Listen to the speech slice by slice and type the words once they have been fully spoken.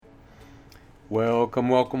Welcome,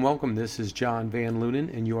 welcome, welcome. This is John Van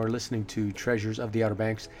Lunen, and you are listening to Treasures of the Outer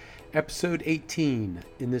Banks, episode 18.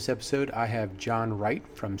 In this episode, I have John Wright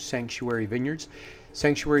from Sanctuary Vineyards.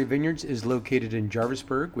 Sanctuary Vineyards is located in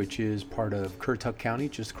Jarvisburg, which is part of Currituck County,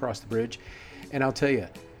 just across the bridge. And I'll tell you,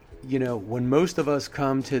 when most of us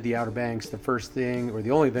come to the Outer Banks, the first thing or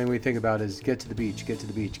the only thing we think about is get to the beach, get to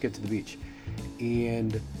the beach, get to the beach.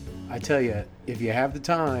 And I tell you, if you have the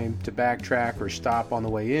time to backtrack or stop on the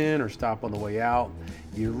way in or stop on the way out,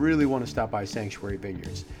 you really want to stop by Sanctuary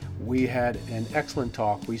Vineyards. We had an excellent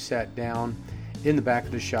talk. We sat down in the back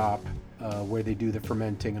of the shop where they do the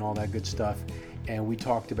fermenting and all that good stuff, and we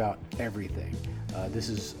talked about everything. This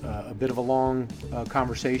is a bit of a long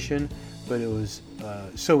conversation, but it was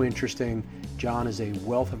so interesting. John is a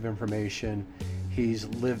wealth of information. He's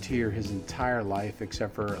lived here his entire life,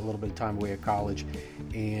 except for a little bit of time away at college,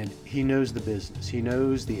 and he knows the business. He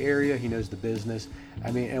knows the area. He knows the business.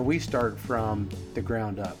 And we start from the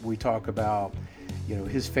ground up. We talk about,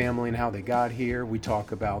 his family and how they got here. We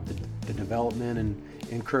talk about the development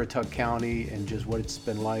in Currituck County and just what it's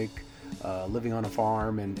been like living on a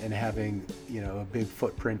farm and having, a big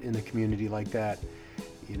footprint in the community like that.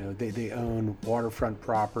 They own waterfront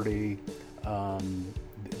property.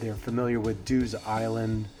 They're familiar with Dews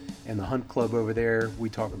Island and the Hunt Club over there. We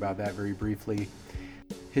talk about that very briefly.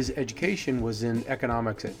 His education was in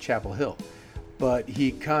economics at Chapel Hill, but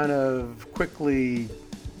he kind of quickly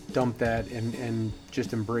dumped that and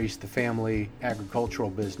just embraced the family agricultural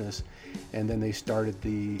business. And then they started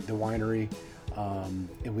the winery,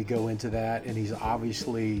 and we go into that, and he's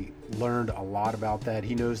obviously learned a lot about that.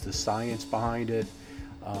 He knows the science behind it,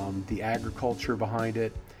 the agriculture behind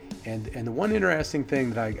it. And the one interesting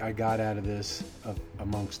thing that I got out of this,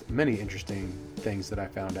 amongst many interesting things that I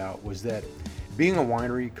found out, was that being a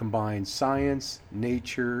winery combines science,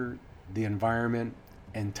 nature, the environment,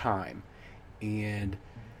 and time. And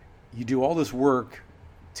you do all this work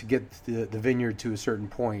to get the vineyard to a certain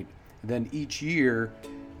point. Then each year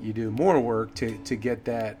you do more work to get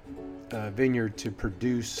that vineyard to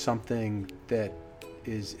produce something that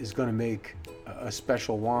is going to make a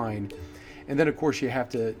special wine. And then, of course, you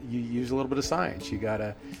use a little bit of science. You got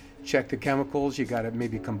to check the chemicals. You got to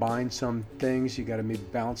maybe combine some things. You got to maybe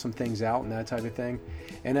balance some things out and that type of thing.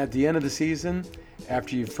 And at the end of the season,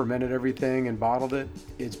 after you've fermented everything and bottled it,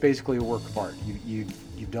 it's basically a work of art. You've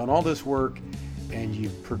done all this work, and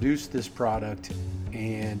you've produced this product,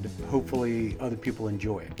 and hopefully other people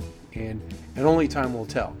enjoy it. And only time will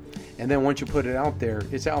tell. And then once you put it out there,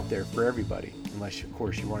 it's out there for everybody, unless, of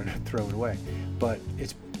course, you want to throw it away. But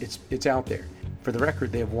it's out there. For the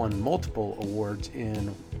record, they have won multiple awards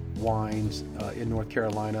in wines in North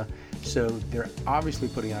Carolina, so they're obviously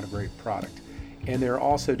putting out a great product. And they're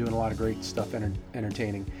also doing a lot of great stuff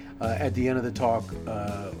entertaining. At the end of the talk,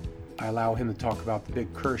 I allow him to talk about the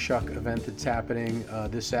big Currituck event that's happening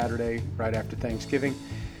this Saturday, right after Thanksgiving.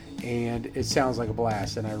 And it sounds like a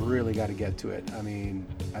blast, and I really got to get to it. I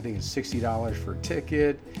think it's $60 for a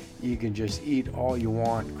ticket. You can just eat all you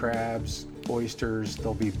want, crabs, oysters.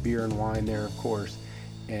 There'll be beer and wine there, of course,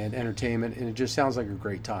 and entertainment, and it just sounds like a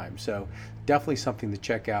great time. So definitely something to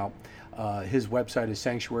check out. His website is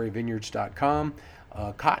sanctuaryvineyards.com.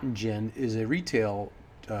 Cotton Gin is a retail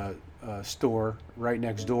store right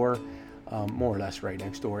next door, more or less right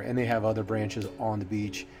next door, and they have other branches on the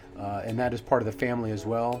beach, and that is part of the family as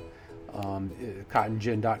well.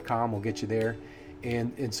 CottonGin.com will get you there.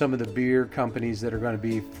 And some of the beer companies that are going to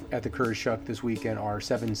be at the Currituck this weekend are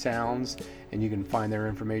Seven Sounds, and you can find their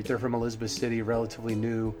information. They're from Elizabeth City, relatively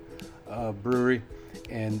new brewery,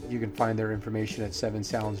 and you can find their information at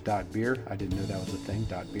sevensounds.beer. I didn't know that was a thing,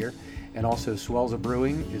 .beer. And also Swells of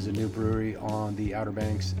Brewing is a new brewery on the Outer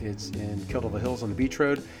Banks. It's in Kildova Hills on the Beach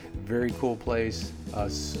Road. Very cool place.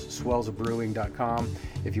 Swellsofbrewing.com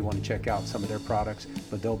if you want to check out some of their products.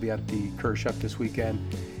 But they'll be at the Currituck this weekend.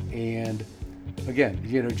 And again,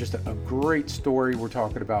 just a great story. We're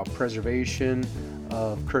talking about preservation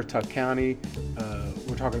of Currituck County.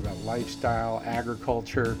 We're talking about lifestyle,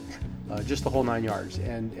 agriculture, just the whole 9 yards.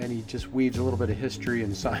 And he just weaves a little bit of history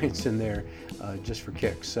and science in there just for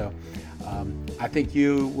kicks. So I think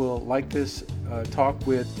you will like this talk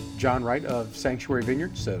with John Wright of Sanctuary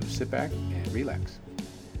Vineyards. So sit back and relax.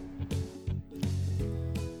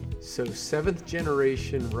 So 7th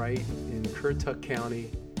generation Wright in Currituck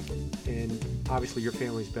County. And obviously your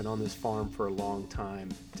family's been on this farm for a long time.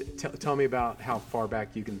 Tell me about how far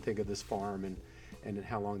back you can think of this farm and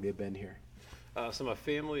how long they've been here. So my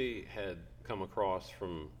family had come across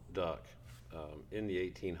from Duck in the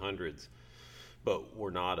 1800s, but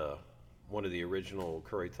were not one of the original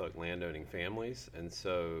Currituck landowning families, and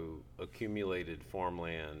so accumulated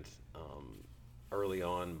farmland early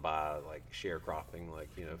on by like sharecropping, like,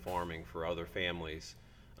 farming for other families,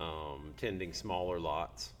 tending smaller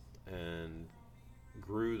lots, and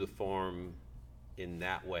grew the farm in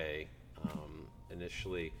that way,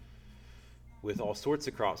 initially with all sorts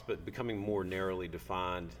of crops, but becoming more narrowly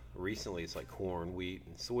defined. Recently, it's like corn, wheat,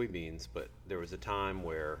 and soybeans, but there was a time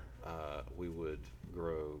where we would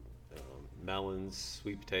grow melons,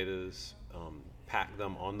 sweet potatoes, pack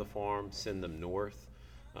them on the farm, send them north.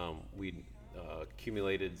 We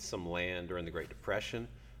accumulated some land during the Great Depression.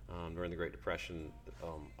 During the Great Depression,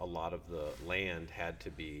 a lot of the land had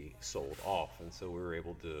to be sold off, and so we were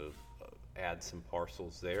able to add some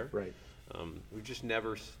parcels there. Right. We've just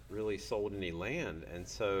never really sold any land, and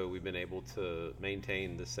so we've been able to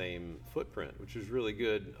maintain the same footprint, which is really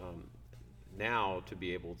good now to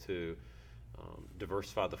be able to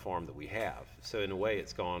diversify the farm that we have. So in a way,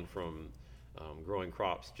 it's gone from growing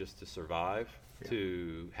crops just to survive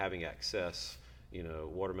to having access,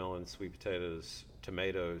 watermelon, sweet potatoes,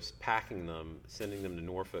 tomatoes, packing them, sending them to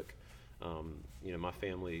Norfolk. My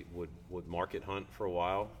family would market hunt for a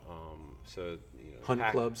while. Hunt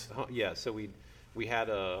clubs? Yeah, so we had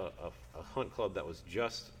a hunt club that was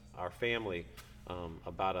just our family,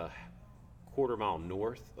 about a quarter mile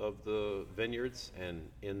north of the Vineyards, and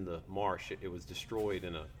in the marsh. It was destroyed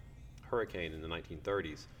in a hurricane in the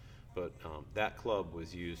 1930s, but that club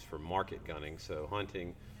was used for market gunning, so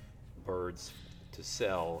hunting birds to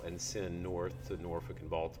sell and send north to Norfolk and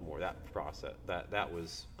Baltimore. That process, that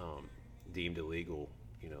was deemed illegal,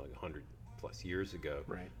 like 100 plus years ago.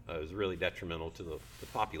 Right. It was really detrimental to the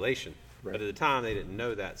population. Right. But at the time, they didn't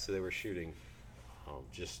know that, so they were shooting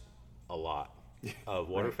just a lot of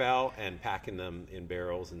waterfowl and packing them in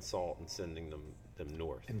barrels and salt and sending them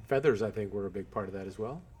north. And feathers, I think, were a big part of that as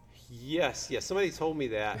well. Yes. Somebody told me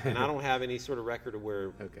that, and I don't have any sort of record of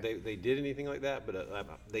where they did anything like that, but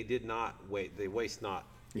they did not wait. They waste not,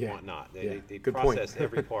 want not. They good process point.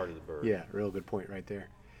 every part of the bird. Yeah, real good point right there.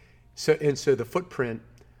 So the footprint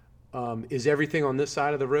is everything on this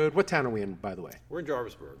side of the road. What town are we in, by the way? We're in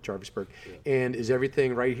Jarvisburg. Jarvisburg. Yeah. And is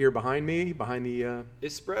everything right here behind me, behind the...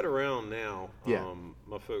 It's spread around now. Yeah.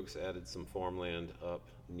 My folks added some farmland up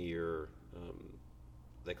near,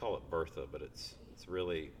 they call it Bertha, but it's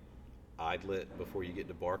really Idlet before you get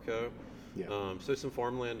to Barco. Yeah. So some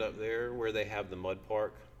farmland up there where they have the mud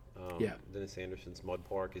park. Yeah. Dennis Anderson's Mud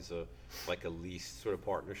Park is like a lease sort of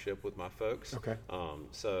partnership with my folks. Okay.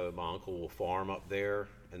 So my uncle will farm up there,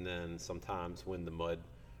 and then sometimes when the mud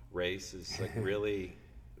race is like really,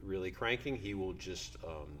 really cranking, he will just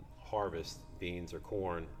harvest beans or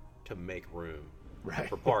corn to make room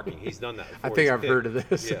for parking. He's done that before. I think I've heard of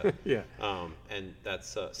this. Yeah. Yeah. And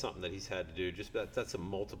that's something that he's had to do. Just that's a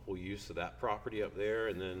multiple use of that property up there,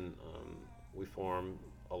 and then we farm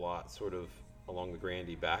a lot sort of along the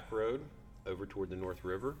Grandie back road over toward the North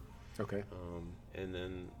River. Okay. And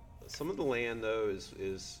then some of the land though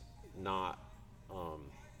is not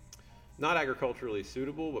agriculturally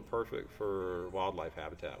suitable, but perfect for wildlife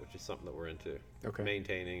habitat, which is something that we're into. Okay.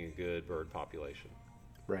 Maintaining a good bird population.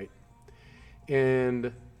 Right.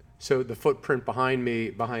 And so the footprint behind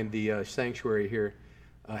me, behind the sanctuary here,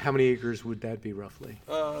 how many acres would that be roughly?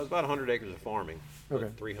 It's about 100 acres of farming. Okay.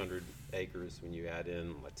 300 acres when you add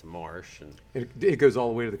in lots of marsh. And It goes all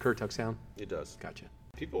the way to the Currituck Sound? it does. Gotcha.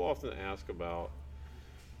 People often ask about,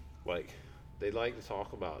 like, they like to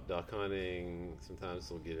talk about duck hunting. Sometimes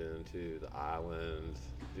they'll get into the island,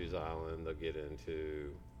 Dew's Island. They'll get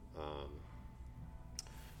into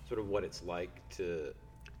sort of what it's like to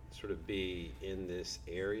sort of be in this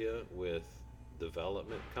area with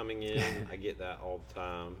development coming in. I get that all the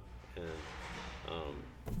time. And,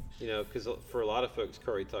 because for a lot of folks,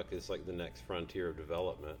 Currituck is like the next frontier of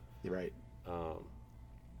development. You're right. So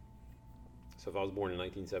if I was born in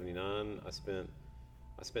 1979, I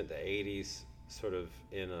spent the 80s sort of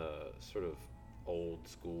in a sort of old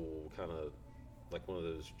school kind of like one of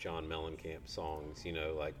those John Mellencamp songs,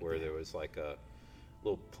 like where there was like a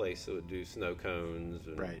little place that would do snow cones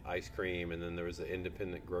and ice cream, and then there was an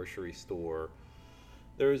independent grocery store.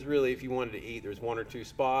 There was really, if you wanted to eat, there's one or two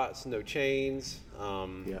spots, no chains.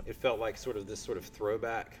 It felt like sort of this sort of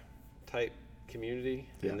throwback type community.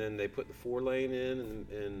 Yeah. And then they put the 4-lane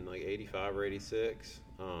in like 85 or 86,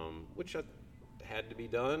 which had to be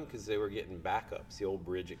done because they were getting backups. The old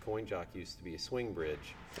bridge at Coin Jock used to be a swing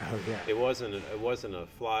bridge. Oh yeah. It wasn't a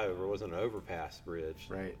flyover. It wasn't an overpass bridge.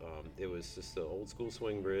 Right. It was just an old school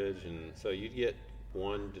swing bridge, and so you'd get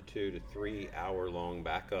 1 to 2 to 3 hour long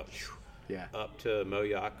backups. Yeah. Up to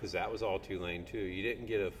Moyock, because that was all 2-lane too. You didn't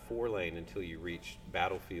get a 4-lane until you reached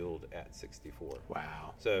Battlefield at 64.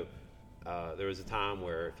 Wow. So there was a time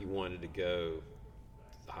where if you wanted to go,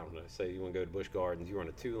 I don't know, to say you want to go to Busch Gardens, you were on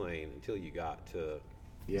a 2-lane until you got to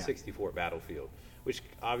Yeah. 64 Battlefield, which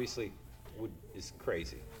obviously is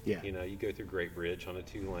crazy. Yeah. You know, you go through Great Bridge on a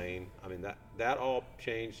 2-lane. I mean, that all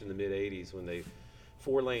changed in the mid 80s when they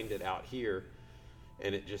 4-laned it out here,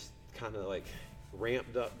 and it just kind of like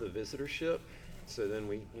ramped up the visitorship. So then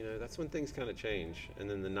that's when things kind of change. And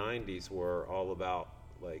then the 90s were all about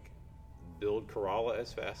like build Corolla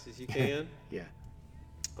as fast as you can. Yeah.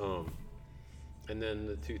 And then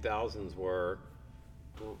the 2000s were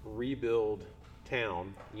rebuild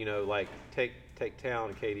town, like take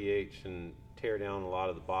town KDH and tear down a lot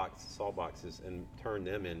of the salt boxes and turn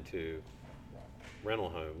them into rental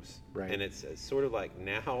homes. Right. And it's sort of like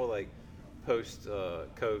now, like post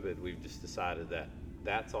COVID, we've just decided that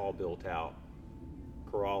that's all built out.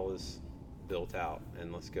 Corolla's built out,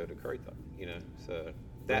 and let's go to Currituck, So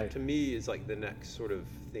that Right. to me is like the next sort of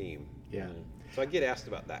theme. Yeah. So I get asked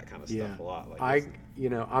about that kind of stuff a lot. Like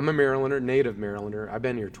I'm a Marylander, native Marylander. I've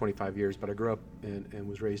been here 25 years, but I grew up and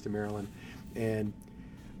was raised in Maryland. And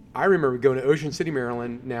I remember going to Ocean City,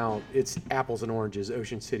 Maryland. Now it's apples and oranges,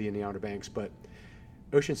 Ocean City and the Outer Banks, but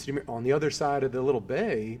Ocean City on the other side of the little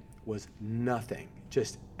bay was nothing,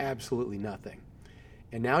 just absolutely nothing.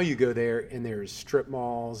 And now you go there and there's strip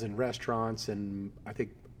malls and restaurants and I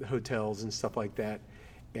think hotels and stuff like that.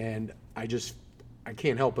 And I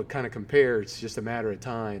can't help but kind of compare. It's just a matter of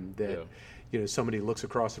time that, somebody looks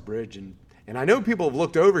across the bridge and I know people have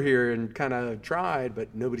looked over here and kind of tried,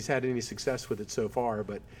 but nobody's had any success with it so far.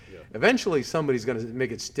 But eventually somebody's going to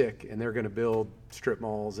make it stick and they're going to build strip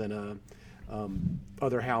malls and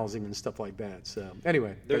other housing and stuff like that. So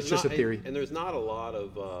anyway, that's just a theory. And there's not a lot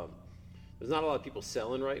of people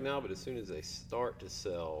selling right now, but as soon as they start to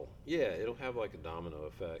sell, it'll have like a domino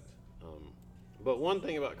effect. But one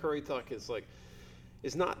thing about Currituck is like,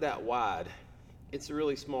 it's not that wide. It's a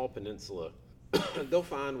really small peninsula. They'll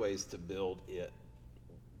find ways to build it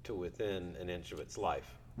to within an inch of its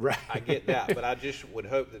life. Right. I get that, but I just would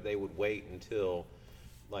hope that they would wait until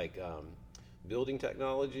like building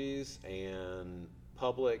technologies and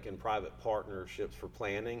public and private partnerships for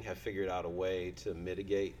planning have figured out a way to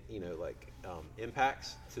mitigate,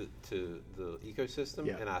 impacts to the ecosystem.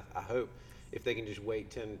 Yeah. And I hope if they can just wait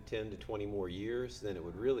 10 to 20 more years, then it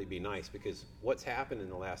would really be nice, because what's happened in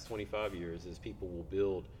the last 25 years is people will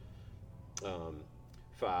build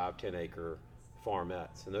 5-10 acre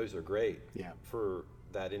farmettes, and those are great for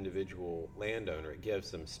that individual landowner. It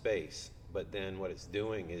gives them space, but then what it's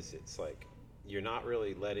doing is it's like you're not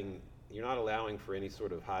allowing for any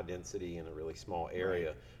sort of high density in a really small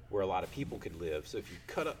area where a lot of people could live. So if you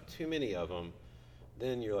cut up too many of them,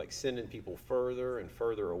 then you're like sending people further and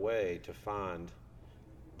further away to find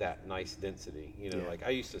that nice density. Like I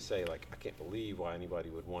used to say, like, I can't believe why anybody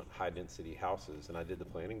would want high density houses. And I did the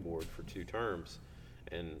planning board for 2 terms.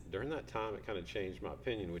 And during that time, it kind of changed my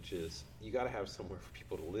opinion, which is you got to have somewhere for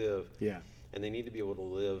people to live. Yeah. And they need to be able to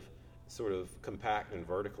live sort of compact and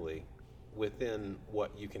vertically within what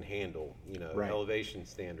you can handle, elevation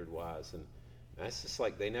standard wise. And that's just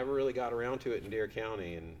like, they never really got around to it in Dare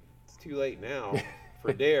County, and it's too late now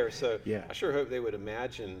for Dare. So I sure hope they would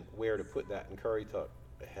imagine where to put that in Currituck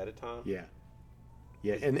ahead of time. Yeah.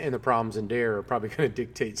 And the problems in Dare are probably going to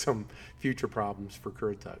dictate some future problems for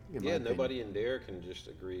Currituck. Nobody in Dare can just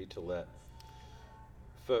agree to let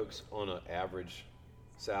folks on an average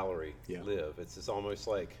salary live. It's almost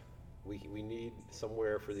like we need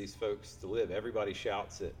somewhere for these folks to live. Everybody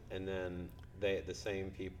shouts it, and then the same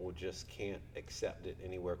people just can't accept it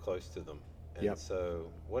anywhere close to them. And so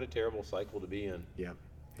what a terrible cycle to be in. Yeah,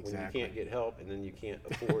 exactly. When you can't get help, and then you can't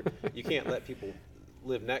afford, you can't let people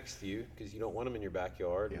live next to you because you don't want them in your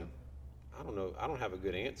backyard. And I don't know. I don't have a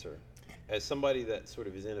good answer. As somebody that sort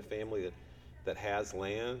of is in a family that has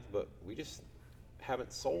land, but we just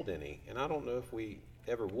haven't sold any. And I don't know if we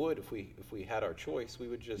ever would if we had our choice. We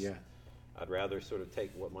would just. I'd rather sort of take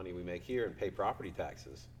what money we make here and pay property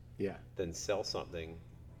taxes. Than sell something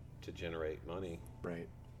to generate money. Right.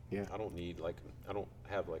 Yeah. I don't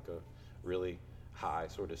have like a really high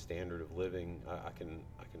sort of standard of living. I can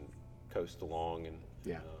coast along, and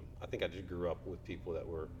I think I just grew up with people that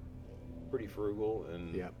were pretty frugal,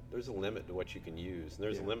 and there's a limit to what you can use, and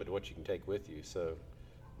there's a limit to what you can take with you. So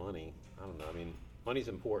money, I don't know. I mean, money's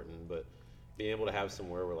important, but being able to have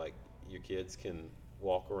somewhere where like your kids can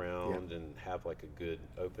walk around and have like a good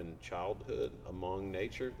open childhood among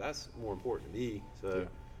nature, that's more important to me. So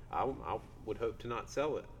I would hope to not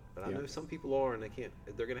sell it, but I know some people are, and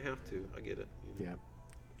they're going to have to. I get it.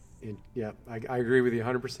 I agree with you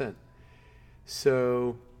 100%.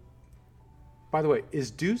 So, by the way,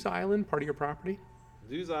 is Dews Island part of your property?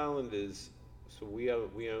 Dews Island is, so we own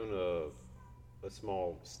a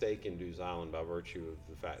small stake in Dews Island by virtue of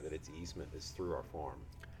the fact that its easement is through our farm.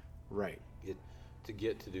 Right. To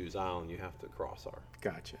get to Dews Island, you have to cross our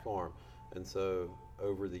Gotcha. farm. And so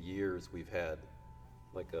over the years, we've had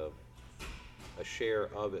like a share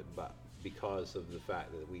of it because of the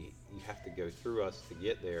fact that you have to go through us to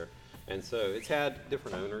get there. And so it's had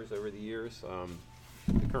different owners over the years.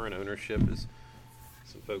 The current ownership is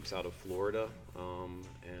some folks out of Florida, and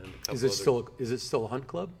a couple Is it still a hunt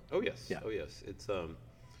club? Oh yes, Yeah. oh yes.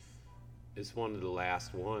 It's one of the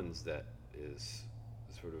last ones that is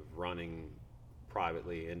sort of running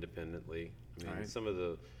privately, independently. I mean,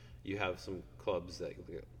 Right. you have some clubs that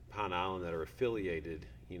Pine Island that are affiliated,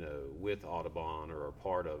 with Audubon or are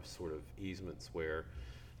part of sort of easements where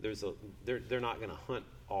they're not going to hunt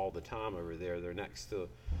all the time over there. They're next to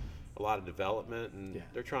a lot of development, and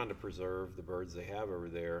they're trying to preserve the birds they have over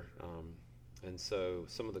there. And so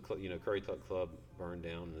some of the Curry Tuck Club burned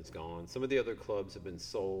down and is gone. Some of the other clubs have been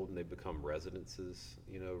sold and they've become residences,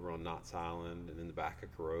 over on Knott's Island and in the back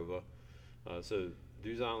of Corova. So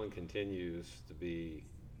Dews Island continues to be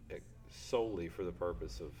solely for the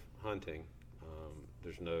purpose of hunting.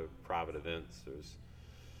 There's no private events.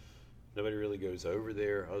 Nobody really goes over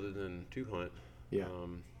there other than to hunt. Yeah.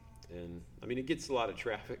 And I mean, it gets a lot of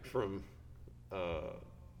traffic from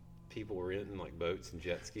people renting like boats and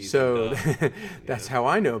jet skis. So and that's how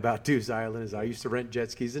I know about Dews Island. Is I used to rent jet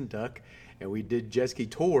skis and duck, and we did jet ski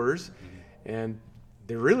tours, and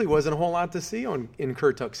there really wasn't a whole lot to see in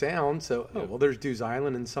Currituck Sound. So, well, there's Dews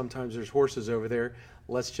Island, and sometimes there's horses over there.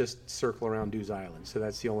 Let's just circle around Dews Island. So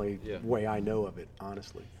that's the only way I know of it,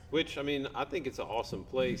 honestly. Which, I mean, I think it's an awesome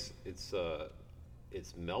place. It's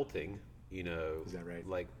melting, Is that right?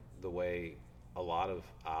 like the way a lot of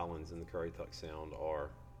islands in the Currituck Sound are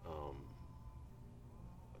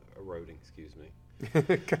eroding. Excuse me.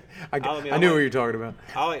 I knew what you were talking about.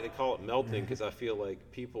 I like to call it melting because I feel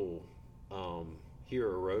like people hear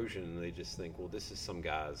erosion and they just think, well, this is some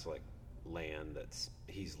guy's like land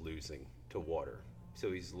he's losing to water,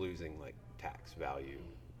 so he's losing like tax value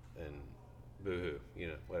and boo-hoo,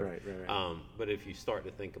 whatever. Right. But if you start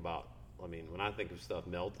to think about, I mean, when I think of stuff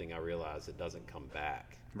melting, I realize it doesn't come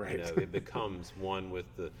back. Right. It becomes one with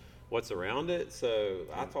what's around it. So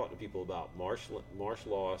I talk to people about marsh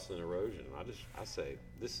loss and erosion. I say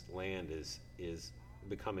this land is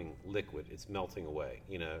becoming liquid. It's melting away,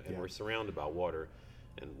 and we're surrounded by water,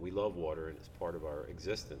 and we love water, and it's part of our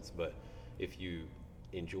existence. But if you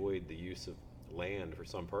enjoyed the use of land for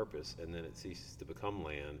some purpose, and then it ceases to become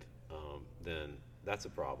land, then that's a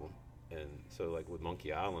problem. And so, like with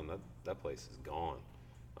Monkey Island, that place is gone.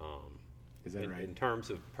 Is that right? In terms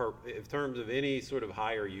of any sort of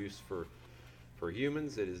higher use for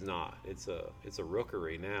humans, it is not. It's a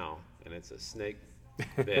rookery now, and it's a snake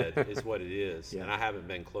bed is what it is. Yeah. And I haven't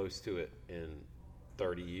been close to it in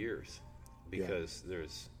 30 years because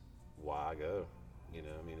there's why go.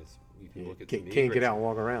 I mean, you can look at some Can't egrets. get out and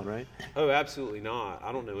walk around, right? Oh, absolutely not.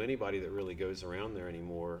 I don't know anybody that really goes around there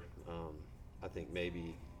anymore. I think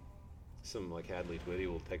maybe some like Hadley Twitty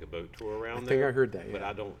will take a boat tour around there. I think I heard that, But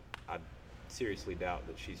yeah. I seriously doubt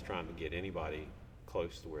that she's trying to get anybody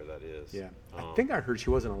close to where that is. Yeah. I think I heard she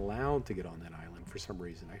wasn't allowed to get on that island for some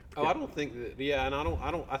reason. I don't think that. Yeah, and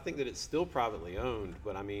I think that it's still privately owned.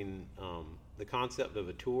 But I mean, the concept of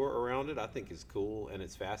a tour around it, I think, is cool and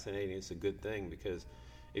it's fascinating. It's a good thing because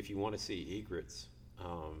if you want to see egrets,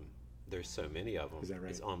 there's so many of them. Is that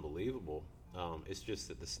right? It's unbelievable. It's just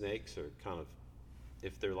that the snakes are kind of,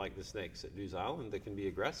 if they're like the snakes at Dews Island, they can be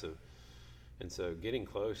aggressive. And so getting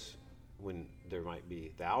close when there might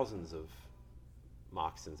be thousands of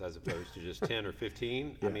moccasins as opposed to just 10 or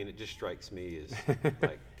 15, I mean, it just strikes me as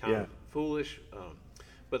like kind of foolish.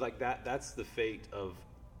 But like that's the fate of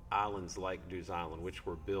islands like Dews Island, which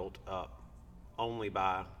were built up only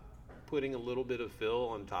by putting a little bit of fill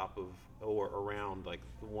on top of or around like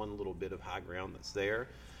the one little bit of high ground that's there.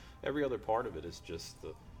 Every other part of it is just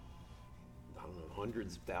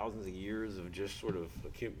hundreds of thousands of years of just sort of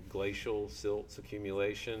glacial silts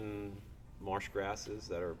accumulation, marsh grasses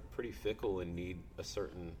that are pretty fickle and need a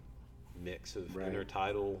certain mix of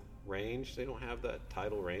intertidal range. They don't have that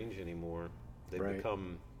tidal range anymore. They've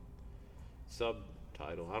become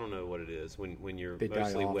subtidal. I don't know what it is when you're they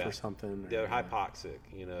mostly die off wet or something. They're hypoxic,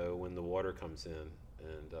 when the water comes in,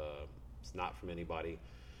 and it's not from anybody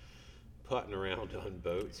putting around on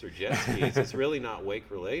boats or jet skis. It's really not wake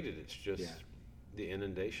related. It's just the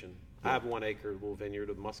inundation. I have 1 acre little vineyard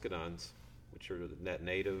of muscadines, which are that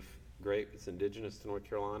native grape. It's indigenous to North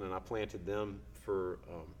Carolina, and I planted them for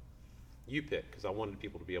U-pick because I wanted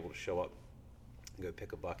people to be able to show up and go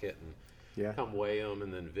pick a bucket and come weigh them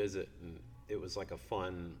and then visit. And it was like a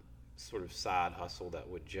fun sort of side hustle that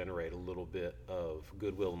would generate a little bit of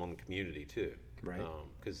goodwill among the community too. Right.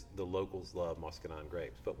 Because the locals love muscadine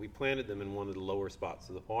grapes. But we planted them in one of the lower spots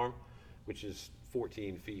of the farm, which is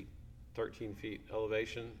 14 feet, 13 feet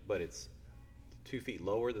elevation, but it's 2 feet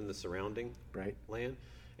lower than the surrounding land.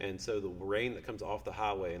 And so the rain that comes off the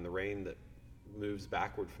highway and the rain that moves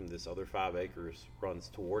backward from this other 5 acres runs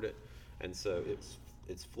toward it. And so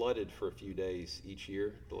it's flooded for a few days each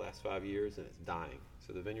year, the last 5 years, and it's dying.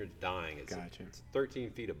 So the vineyard's dying. It's 13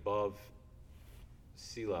 feet above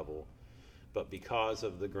sea level, but because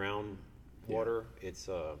of the groundwater, it's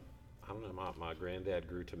I don't know. My granddad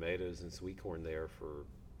grew tomatoes and sweet corn there for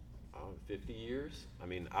 50 years. I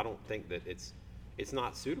mean, I don't think that it's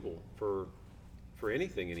not suitable for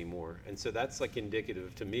anything anymore. And so that's like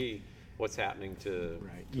indicative to me what's happening to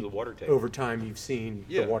the water table. Over time, you've seen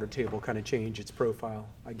the water table kind of change its profile.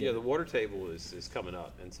 I get the water table is coming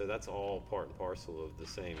up, and so that's all part and parcel of the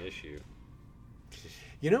same issue.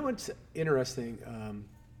 You know what's interesting?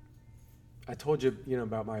 I told you,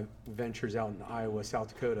 about my ventures out in Iowa, South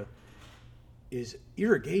Dakota. Is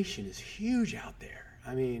irrigation is huge out there.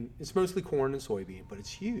 I mean, it's mostly corn and soybean, but it's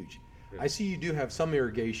huge. Yeah. I see you do have some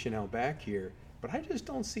irrigation out back here, but I just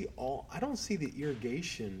don't see I don't see the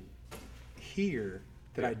irrigation here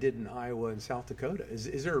that I did in Iowa and South Dakota.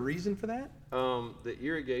 Is there a reason for that? The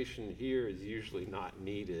irrigation here is usually not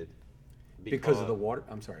needed because of the water.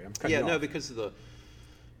 I'm sorry, I'm cutting you off. No, because of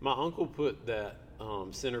my uncle put that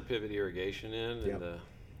center pivot irrigation in the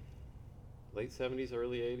late 70s,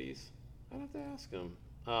 early 80s. I'd have to ask him.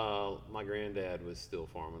 My granddad was still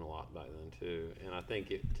farming a lot back then too, and I think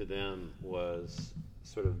it to them was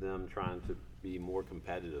sort of them trying to be more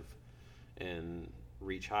competitive and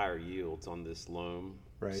reach higher yields on this loam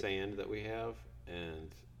sand that we have.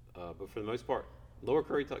 And but for the most part, lower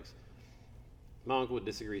Curritucks, my uncle would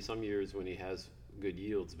disagree some years when he has good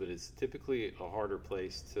yields, but it's typically a harder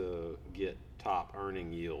place to get top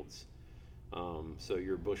earning yields. So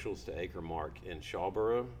your bushels to acre mark in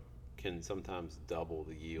Shawboro can sometimes double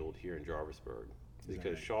the yield here in Jarvisburg,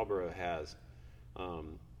 because Shawboro has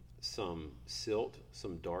some silt,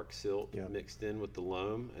 some dark silt mixed in with the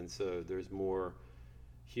loam, and so there's more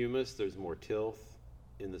humus, there's more tilth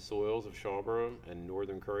in the soils of Shawboro and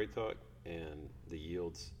northern Currituck, and the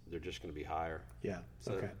yields, they're just going to be higher.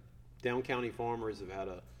 So down county farmers have had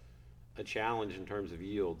a challenge in terms of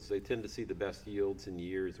yields. They tend to see the best yields in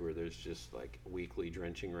years where there's just like weekly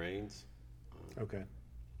drenching rains.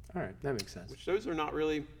 All right, that makes sense. Which those are not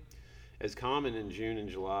really as common in June and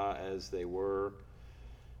July as they were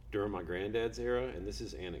during my granddad's era. And this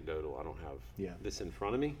is anecdotal. I don't have this in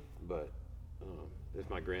front of me, but if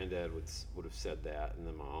my granddad would have said that, and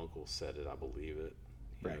then my uncle said it, I believe it.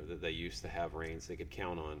 You know, that they used to have rains they could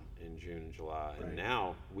count on in June and July. And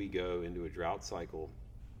now we go into a drought cycle,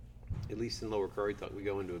 at least in Lower Currituck, we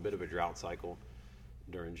go into a bit of a drought cycle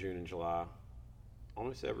during June and July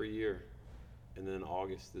almost every year. And then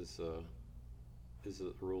August is a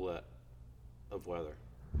roulette of weather.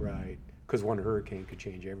 Right, because one hurricane could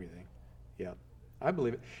change everything. Yeah, I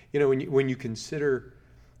believe it. When you consider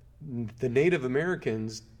the Native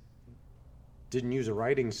Americans didn't use a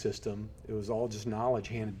writing system, it was all just knowledge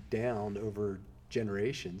handed down over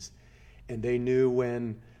generations, and they knew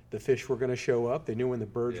when the fish were going to show up. They knew when the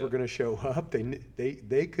birds were going to show up.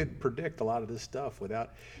 They could predict a lot of this stuff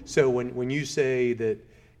without. So when you say that,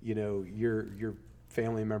 your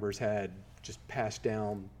family members had just passed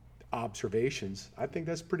down observations, I think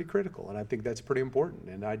that's pretty critical, and I think that's pretty important.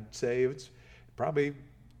 And I'd say it's probably,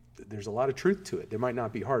 there's a lot of truth to it. There might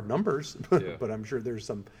not be hard numbers, but I'm sure there's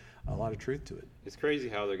a lot of truth to it. It's crazy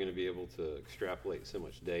how they're going to be able to extrapolate so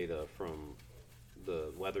much data from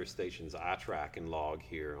the weather stations I track and log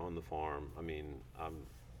here on the farm. I mean,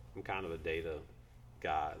 I'm kind of a data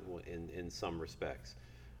guy in some respects.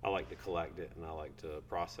 I like to collect it and I like to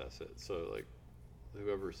process it. So like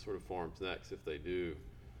whoever sort of farms next, if they do,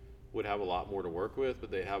 would have a lot more to work with, but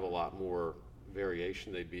they have a lot more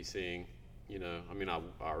variation they'd be seeing. I mean,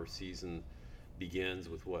 our season begins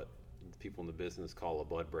with what people in the business call a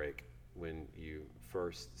bud break. When you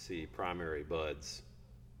first see primary buds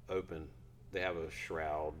open, they have a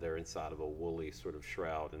shroud. They're inside of a woolly sort of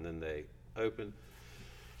shroud, and then they open,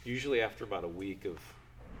 usually after about a week of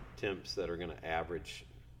temps that are going to average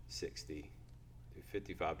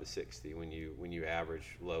 55 to 60 when you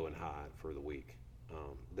average low and high for the week.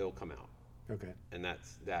 They'll come out. Okay. And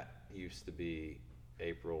that used to be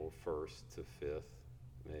April 1st to 5th,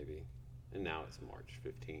 maybe. And now it's March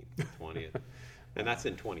 15th to 20th. And that's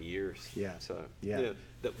in 20 years. Yeah. So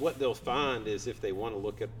what they'll find is if they want to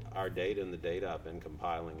look at our data and the data I've been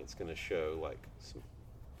compiling, it's going to show like some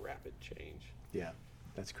rapid change. Yeah.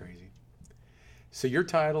 That's crazy. So your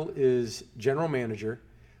title is general manager,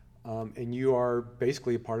 and you are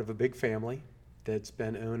basically a part of a big family that's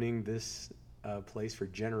been owning this place for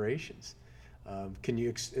generations. Can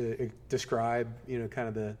you describe, kind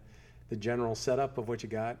of the general setup of what you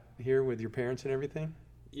got here with your parents and everything?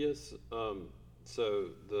 Yes. So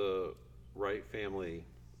the Wright family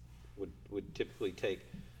would typically take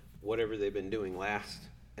whatever they've been doing last,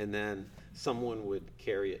 and then someone would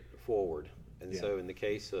carry it forward. And so in the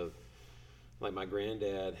case of like my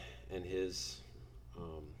granddad and his,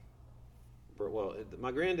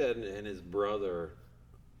 my granddad and his brother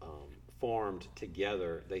farmed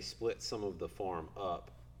together. They split some of the farm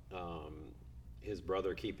up. His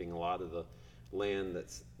brother keeping a lot of the land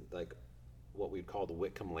that's like what we'd call the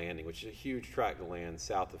Whitcomb Landing, which is a huge tract of land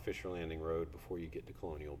south of Fisher Landing Road before you get to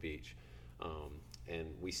Colonial Beach. And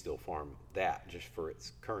we still farm that just for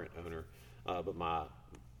its current owner. But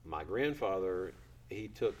my grandfather, he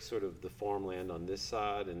took sort of the farmland on this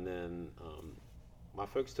side, and then my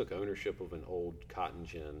folks took ownership of an old cotton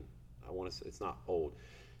gin. I want to say it's not old.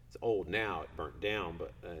 It's old now. It burnt down,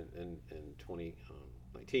 but in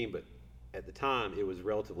 2019. But at the time, it was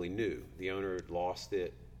relatively new. The owner had lost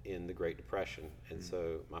it in the Great Depression, and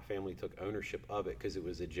so my family took ownership of it because it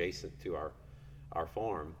was adjacent to our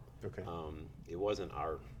farm. Okay. It wasn't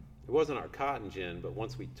our cotton gin, but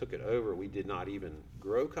once we took it over, we did not even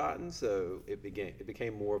grow cotton, so it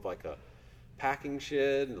became more of like a packing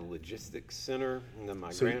shed and a logistics center. And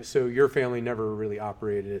then so your family never really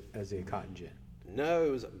operated it as a cotton gin? No,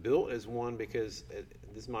 it was built as one because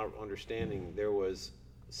this is my understanding. There was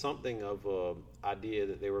something of a idea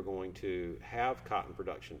that they were going to have cotton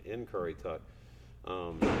production in Currituck,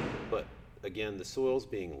 but again, the soils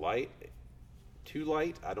being too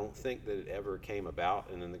light, I don't think that it ever came about,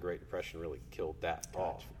 and then the Great Depression really killed that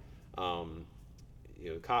off.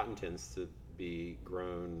 Cotton tends to be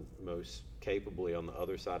grown most capably on the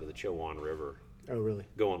other side of the Chowan River. Oh, really?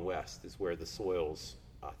 Going west is where the soils,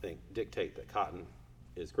 I think, dictate that cotton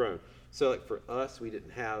is grown. So like for us, we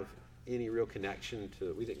didn't have any real connection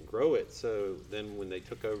we didn't grow it. So then when they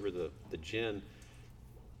took over the gin,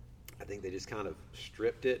 I think they just kind of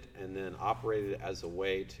stripped it and then operated it as a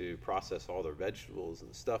way to process all their vegetables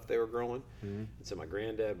and stuff they were growing. Mm-hmm. And so my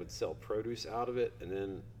granddad would sell produce out of it. And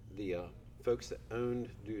then the folks that owned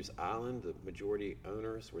Dew's Island, the majority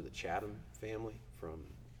owners were the Chatham family from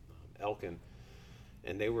Elkin.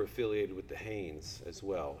 And they were affiliated with the Haynes as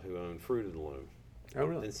well, who owned Fruit of the Loom. Oh,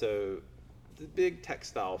 really? And so the big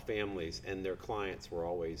textile families and their clients were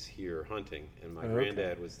always here hunting. And my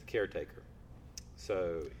granddad was the caretaker.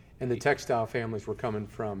 So... And the textile families were coming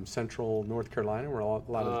from central North Carolina, where a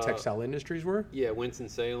lot of the textile industries were? Yeah,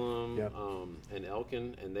 Winston-Salem, yep. And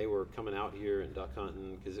Elkin, and they were coming out here and duck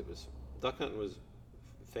hunting, because duck hunting was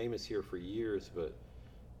famous here for years, but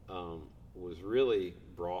was really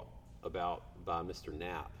brought about by Mr.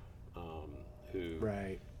 Knapp, who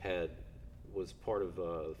was part of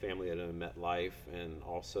the family that owned MetLife, and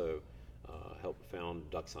also helped found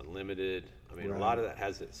Ducks Unlimited. I mean, a lot of that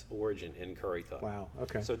has its origin in Currituck. Wow,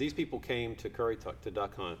 okay. So these people came to Currituck to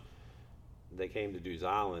duck hunt. They came to Dew's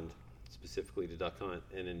Island specifically to duck hunt,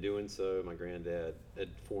 and in doing so, my granddad had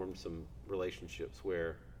formed some relationships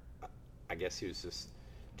where I guess he was just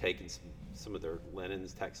taking some of their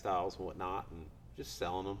linens, textiles, and whatnot, and just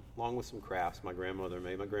selling them, along with some crafts my grandmother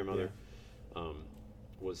made. My grandmother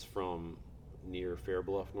was from near Fair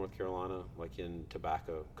Bluff, North Carolina, like in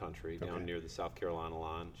tobacco country, down near the South Carolina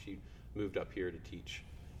line. She moved up here to teach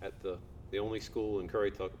at the only school in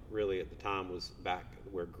Currituck really at the time was back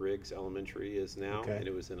where Griggs Elementary is now, and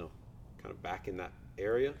it was in a kind of back in that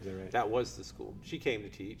area. Is that right? That was the school. She came to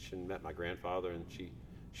teach and met my grandfather, and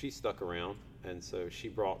she stuck around, and so she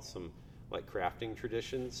brought some like crafting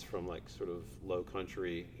traditions from like sort of low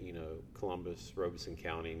country, Columbus, Robeson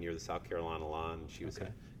County near the South Carolina line. She was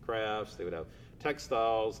crafts. They would have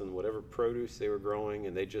textiles and whatever produce they were growing,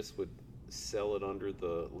 and they just would sell it under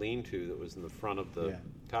the lean-to that was in the front of the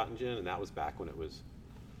cotton gin, and that was back when it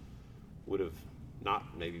would have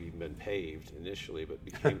not maybe even been paved initially, but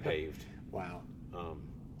became paved. Wow.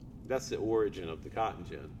 That's the origin of the cotton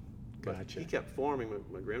gin. But Gotcha. he kept farming.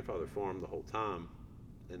 My grandfather farmed the whole time,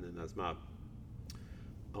 and then as my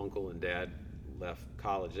uncle and dad left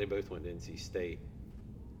college, they both went to NC State.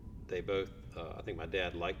 They both, I think my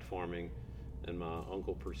dad liked farming, and my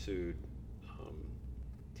uncle pursued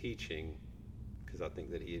teaching because I think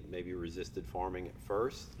that he had maybe resisted farming at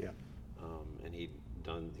first. Yeah. And he'd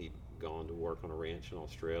gone to work on a ranch in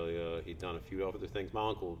Australia. He'd done a few other things. My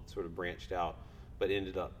uncle sort of branched out, but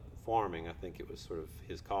ended up farming. I think it was sort of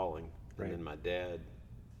his calling. Right. And then my dad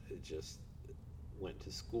just went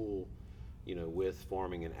to school with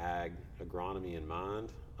farming and ag agronomy in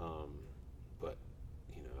mind, but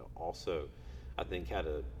also I think had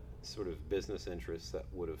a sort of business interest that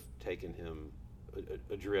would have taken him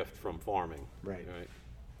adrift from farming. Right.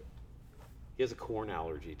 He has a corn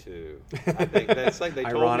allergy too. I think that's like they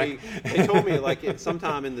told Ironic. me. They told me like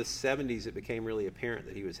sometime in the 70s it became really apparent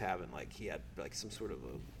that he was having he had like some sort of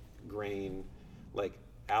a grain like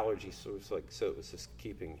allergy. So it was just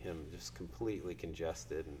keeping him just completely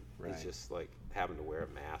congested, and he's just like having to wear a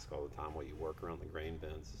mask all the time while you work around the grain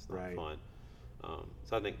bins. It's not fun.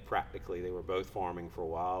 So I think practically they were both farming for a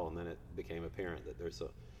while, and then it became apparent that there's a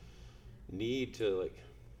need to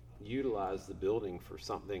utilize the building for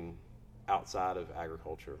something outside of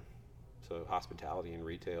agriculture, so hospitality and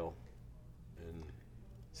retail. And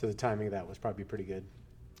so the timing of that was probably pretty good.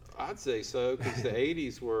 I'd say so, because the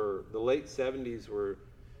late 70s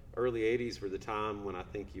early 80s were the time when I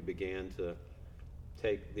think you began to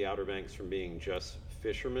take the Outer Banks from being just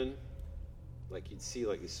fishermen. Like you'd see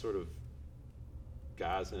these sort of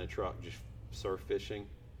guys in a truck just surf fishing,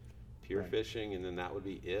 pure fishing, and then that would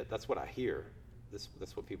be it. That's what I hear.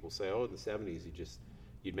 That's what people say. Oh, in the 70s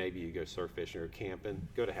you'd go surf fishing or camping,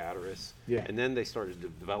 go to Hatteras. Yeah. And then they started to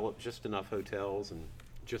develop just enough hotels and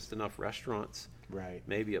just enough restaurants. Right.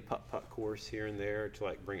 Maybe a putt course here and there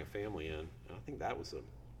to bring a family in. And I think that was a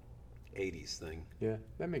 80s thing. Yeah,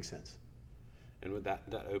 that makes sense. And with that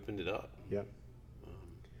opened it up. Yep.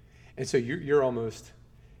 And so you're almost,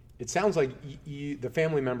 it sounds like the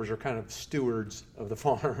family members are kind of stewards of the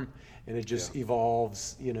farm, and it just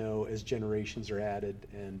evolves, as generations are added.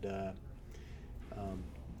 And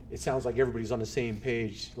it sounds like everybody's on the same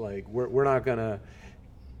page. Like we're not going to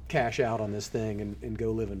cash out on this thing and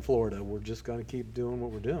go live in Florida. We're just going to keep doing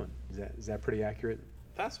what we're doing. Is that pretty accurate?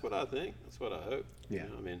 That's what I think. That's what I hope. Yeah.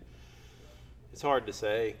 It's hard to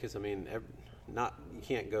say because you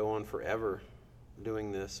can't go on forever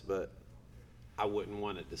doing this, but I wouldn't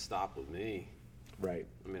want it to stop with me. Right.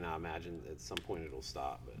 I imagine at some point it'll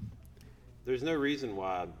stop, but there's no reason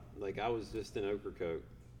why. I was just in Ocracoke.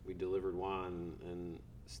 We delivered wine and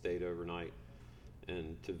stayed overnight,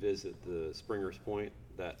 and to visit the Springer's Point,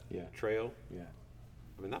 that trail. Yeah.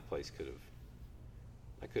 That place could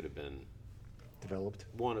have been developed,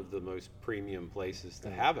 one of the most premium places to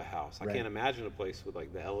have a house. I can't imagine a place with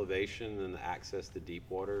the elevation and the access to deep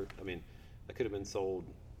water. That could have been sold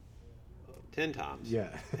 10 times. Yeah.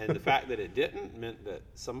 And the fact that it didn't meant that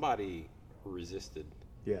somebody resisted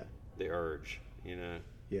the urge,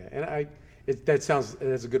 Yeah, and that's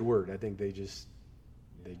a good word. I think they just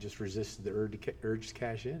resisted the urge to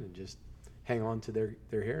cash in and just hang on to their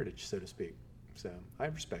heritage, so to speak. So I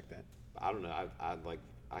respect that. I don't know.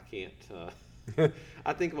 I can't.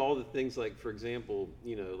 I think of all the things for example,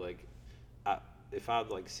 if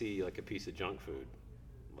I'd see a piece of junk food,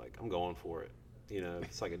 I'm going for it.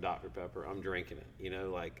 It's like a Dr. Pepper. I'm drinking it.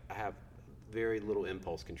 I have very little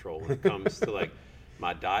impulse control when it comes to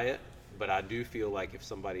my diet, but I do feel if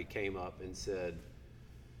somebody came up and said,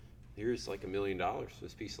 here's $1 million for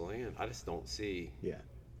this piece of land, I just don't see. Yeah.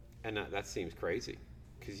 And that seems crazy.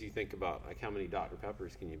 Because you think about how many Dr.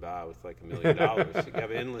 Peppers can you buy with $1 million? You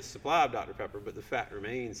have an endless supply of Dr. Pepper, but the fact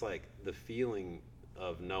remains the feeling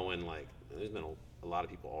of knowing there's been a lot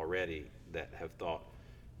of people already that have thought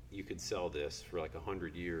you could sell this for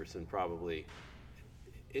 100 years, and probably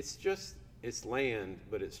it's land,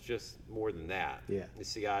 but it's just more than that. Yeah.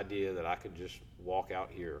 It's the idea that I could just walk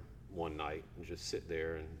out here one night and just sit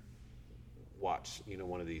there and watch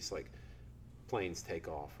one of these planes take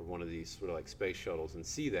off, or one of these sort of space shuttles, and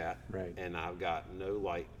see that. Right. And I've got no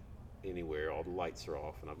light anywhere. All the lights are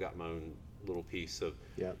off, and I've got my own little piece of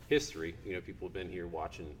history. People have been here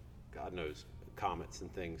watching, God knows, comets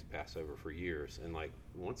and things pass over for years. And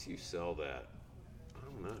once you sell that, I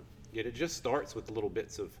don't know. Yet it just starts with little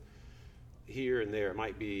bits of here and there. It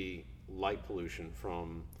might be light pollution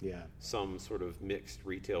from some sort of mixed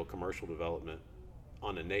retail commercial development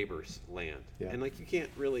on a neighbor's land. Yeah. And you can't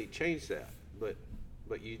really change that.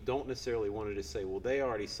 But you don't necessarily want to just say, well, they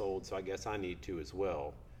already sold, so I guess I need to as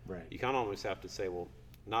well. Right. You kind of almost have to say, well,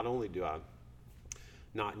 not only do I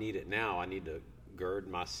not need it now, I need to gird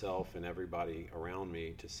myself and everybody around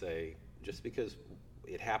me to say, just because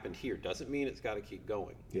it happened here doesn't mean it's got to keep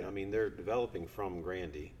going. Yeah. They're developing from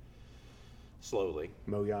Grandy slowly.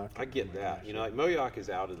 Moyock. I get that. Moyock is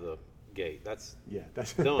out of the gate. That's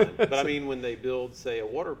that's done. But when they build, say, a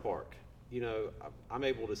water park, I'm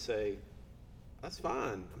able to say, that's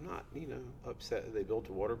fine. I'm not, upset that they built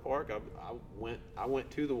a water park. I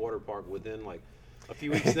went to the water park within a few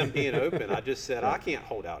weeks of them being open. I just said, I can't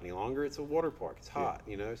hold out any longer. It's a water park. It's hot,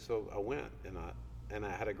 So I went and I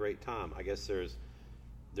had a great time. I guess there's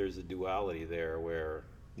there's a duality there where,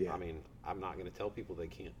 Yeah. I mean, I'm not going to tell people they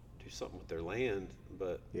can't do something with their land,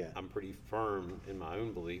 but Yeah. I'm pretty firm in my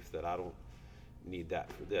own belief that I don't need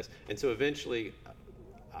that for this. And so eventually,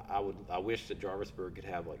 I wish that Jarvisburg could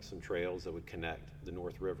have like some trails that would connect the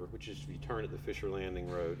North River, which is if you turn at the Fisher Landing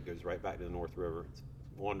Road, it goes right back to the North River. It's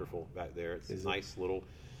wonderful back there. It's a nice little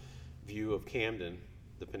view of Camden,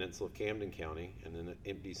 the peninsula of Camden County, and then it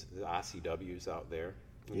empties the ICWs out there.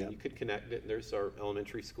 And Yeah. you could connect it. There's our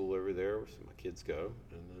elementary school over there where my kids go,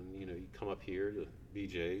 and then you come up here to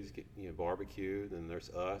BJ's, get barbecue. Then there's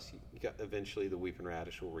us. You got eventually the Weeping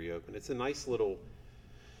Radish will reopen. It's a nice little.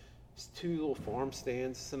 It's 2 little farm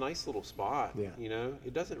stands. It's a nice little spot. Yeah.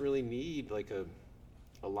 It doesn't really need like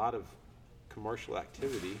a lot of commercial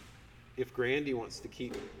activity. If Grandy wants to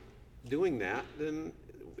keep doing that, then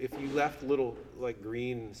if you left little like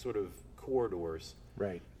green sort of corridors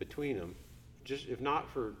Right. between them, just if not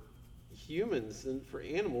for humans and for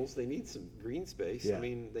animals, they need some green space. Yeah. I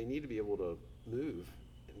mean, they need to be able to move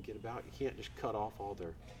and get about. You can't just cut off all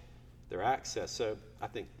their access. So I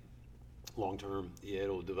think long term, yeah,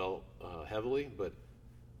 it'll develop heavily, but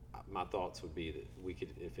my thoughts would be that we could,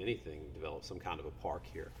 if anything, develop some kind of a park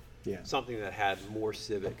here. Yeah. Something that had more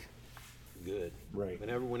civic good. Right.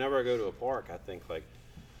 Whenever I go to a park, I think like,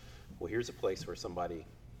 well, here's a place where somebody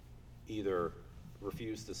either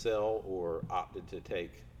refused to sell or opted to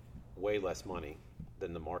take way less money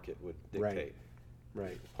than the market would dictate.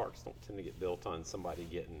 Right. Parks don't tend to get built on somebody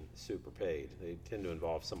getting super paid. They tend to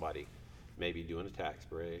involve somebody maybe doing a tax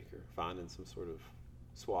break or finding some sort of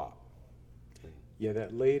swap. Yeah,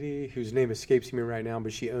 that lady whose name escapes me right now,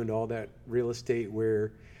 but she owned all that real estate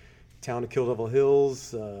where town of Kill Devil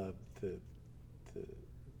Hills, the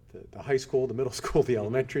high school, the middle school, the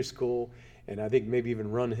elementary school, and I think maybe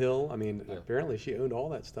even Run Hill. I mean, Yeah. apparently she owned all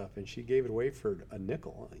that stuff, and she gave it away for a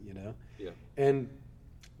nickel, Yeah. And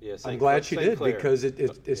Yeah. I'm glad she did, Clair. because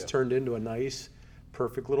it's Yeah. turned into a nice,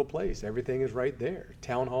 perfect little place. Everything is right there.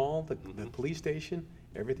 Town hall, the police station,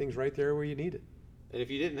 everything's right there where you need it. And if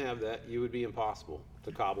you didn't have that, you would be impossible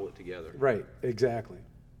to cobble it together. Right, exactly.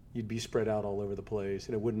 You'd be spread out all over the place,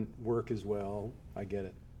 and it wouldn't work as well. I get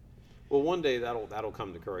it. Well, one day that'll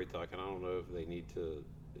come to Currituck, and I don't know if they need to.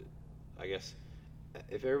 I guess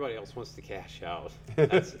if everybody else wants to cash out,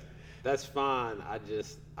 that's fine.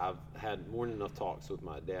 I've had more than enough talks with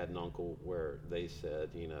my dad and uncle where they said,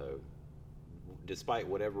 despite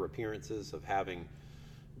whatever appearances of having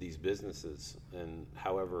these businesses and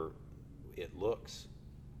however it looks,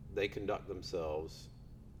 they conduct themselves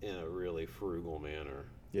in a really frugal manner.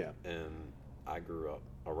 Yeah. And I grew up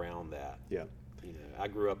around that. Yeah. I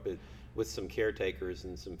grew up with some caretakers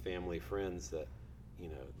and some family friends that,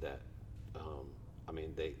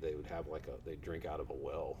 they would have they drink out of a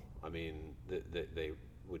well. I mean, they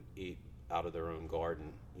would eat out of their own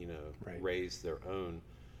garden, Right. raise their own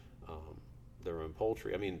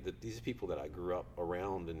poultry. I mean, these are people that I grew up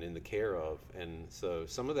around and in the care of. And so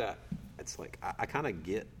some of that, it's like, I kind of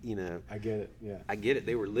get, I get it, yeah. I get it.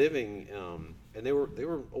 They were living, and they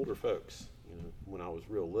were older folks, when I was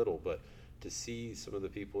real little. But to see some of the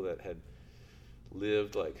people that had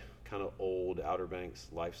lived like kind of old Outer Banks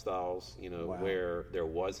lifestyles, Wow. where there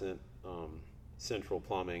wasn't central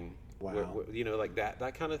plumbing, Wow. where, like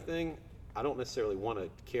that kind of thing. I don't necessarily want to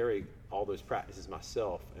carry all those practices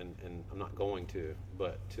myself, and I'm not going to.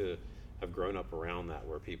 But to have grown up around that,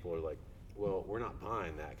 where people are like, well, we're not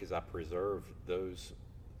buying that because I preserved those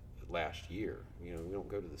last year. We don't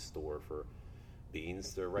go to the store for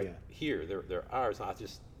beans. They're right here. They're ours.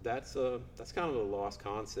 That's kind of a lost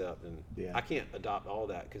concept, and Yeah. I can't adopt all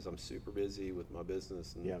that because I'm super busy with my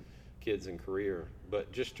business and Yeah. kids and career.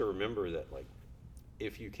 But just to remember that, like,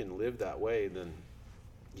 if you can live that way, then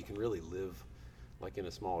you can really live like in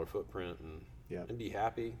a smaller footprint and be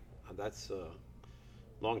happy. That's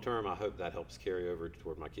long term. I hope that helps carry over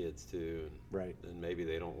toward my kids too. Right. And maybe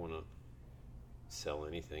they don't want to sell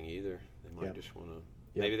anything either. They might just want to.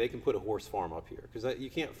 Yep. Maybe they can put a horse farm up here, because you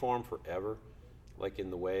can't farm forever, like in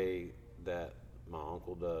the way that my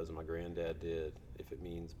uncle does and my granddad did. If it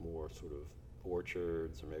means more sort of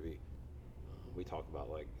orchards, or maybe we talk about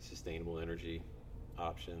like sustainable energy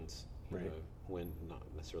options. Right. Wind, not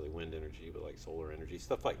necessarily wind energy, but like solar energy,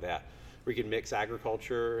 stuff like that. We can mix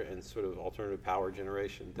agriculture and sort of alternative power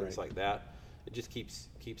generation, things Right. like that. It just keeps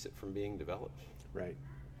it from being developed. Right.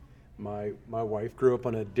 My wife grew up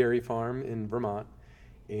on a dairy farm in Vermont,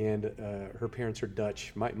 and her parents are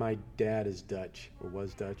Dutch. My dad is Dutch, or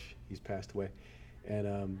was Dutch. He's passed away.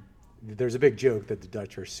 And there's a big joke that the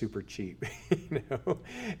Dutch are super cheap,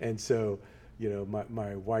 And so,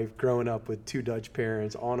 my wife growing up with two Dutch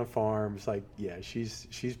parents on a farm, it's like, yeah, she's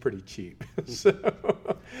pretty cheap.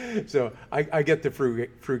 So I get the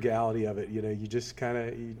frugality of it. You just kind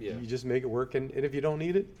of, you just make it work. And if you don't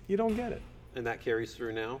need it, you don't get it. And that carries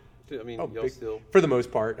through now? I mean, y'all still... For the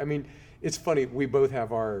most part. I mean, it's funny. We both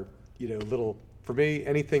have our, little... For me,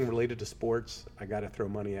 anything related to sports, I got to throw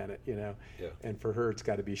money at it, Yeah. And for her, it's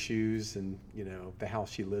got to be shoes and, the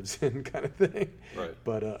house she lives in kind of thing. Right.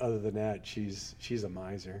 But other than that, she's a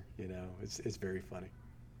miser, It's very funny.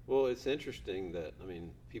 Well, it's interesting that,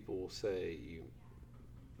 people will say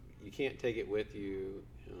you can't take it with you,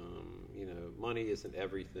 money isn't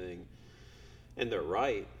everything. And they're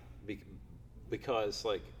right, because,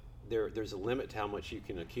 there's a limit to how much you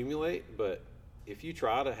can accumulate, but if you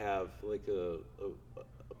try to have a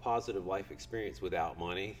positive life experience without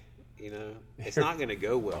money, it's not going to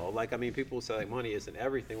go well. People say money isn't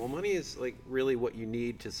everything. Well, money is really what you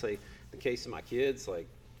need to say. In the case of my kids,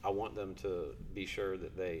 I want them to be sure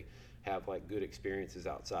that they have good experiences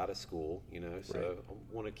outside of school. So right. I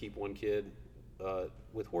want to keep one kid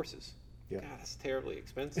with horses. Yeah. God, that's terribly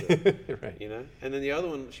expensive. Right. And then the other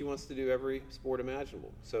one, she wants to do every sport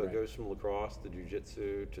imaginable. So right. It goes from lacrosse to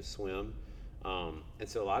jiu-jitsu to swim. And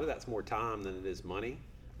so a lot of that's more time than it is money.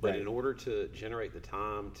 But right. in order to generate the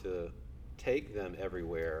time to take them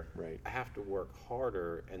everywhere, right. I have to work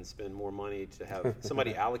harder and spend more money to have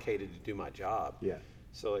somebody allocated to do my job. Yeah.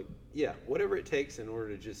 So whatever it takes in order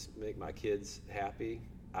to just make my kids happy,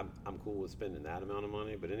 I'm cool with spending that amount of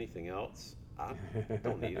money. But anything else, I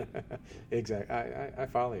don't need it. Exactly. I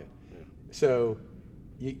follow you. Yeah. So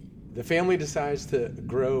the family decides to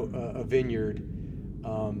grow a vineyard.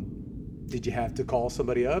 Did you have to call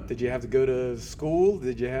somebody up? Did you have to go to school?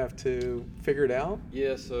 Did you have to figure it out?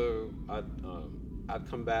 Yeah, so I'd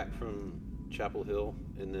come back from Chapel Hill,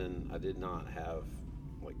 and then I did not have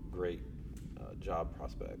great job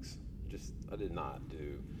prospects. I did not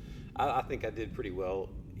do. I think I did pretty well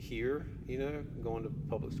here, going to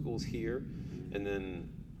public schools here, and then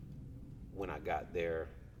when I got there,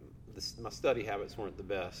 my study habits weren't the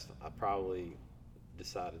best. I probably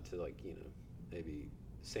decided to maybe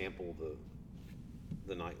sample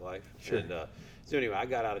the nightlife. Sure. And so anyway, I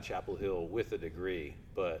got out of Chapel Hill with a degree,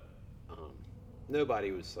 but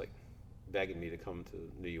nobody was begging me to come to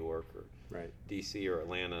New York or right. DC or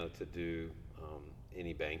Atlanta to do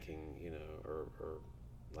any banking, or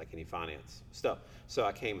any finance stuff. So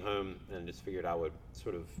I came home and just figured I would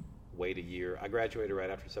sort of wait a year. I graduated right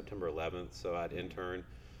after September 11th, so I'd interned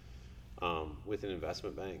with an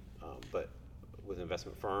investment bank, but with an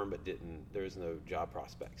investment firm, but there's no job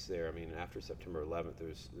prospects there. After September 11th,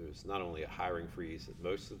 there's not only a hiring freeze at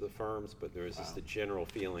most of the firms, but there was just a general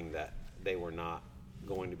feeling that they were not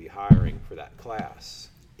going to be hiring for that class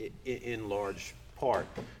in large part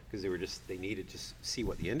because they needed to see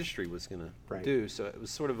what the industry was going to right. do. So it was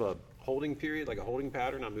sort of a holding period, a holding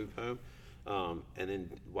pattern. I moved home. And then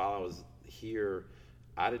while I was here,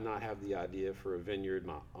 I did not have the idea for a vineyard.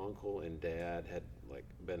 My uncle and dad had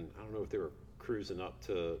been, I don't know if they were cruising up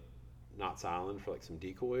to Knott's Island for some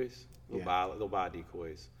decoys. They'll buy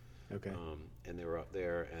decoys. Okay. And they were up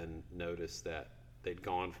there and noticed that they'd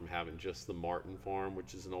gone from having just the Martin farm,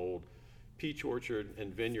 which is an old peach orchard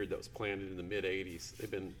and vineyard that was planted in the mid '80s.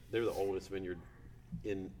 They're the oldest vineyard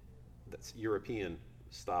that's European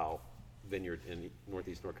style vineyard in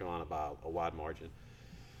Northeast North Carolina by a wide margin.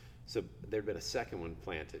 So there'd been a second one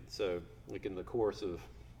planted. So in the course of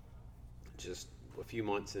just a few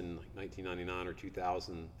months in 1999 or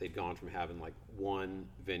 2000, they'd gone from having one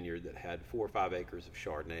vineyard that had 4 or 5 acres of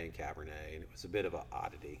Chardonnay and Cabernet, and it was a bit of an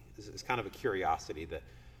oddity. It's kind of a curiosity that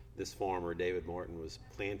this farmer, David Martin, was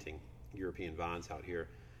planting European vines out here.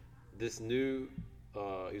 This new,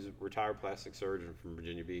 he's a retired plastic surgeon from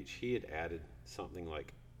Virginia Beach. He had added something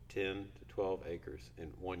 10 to 12 acres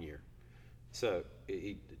in 1 year. So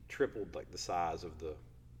he tripled the size of the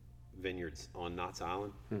vineyards on Knott's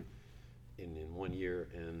Island. In 1 year,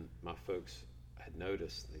 and my folks had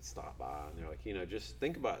noticed. They'd stop by and they're just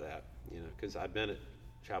think about that, because I'd been at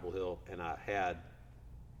Chapel Hill and I had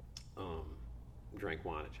drank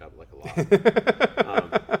wine at Chapel a lot.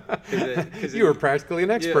 Cause you were practically an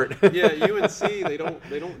expert. Yeah, UNC they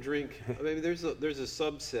don't drink. There's a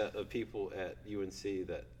subset of people at UNC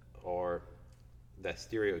that are that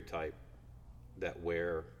stereotype that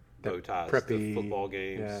wear bow ties to football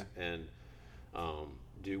games and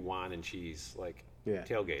do wine and cheese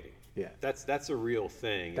tailgating. Yeah, that's a real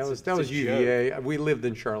thing. That was UVA. We lived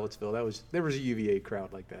in Charlottesville. There was a UVA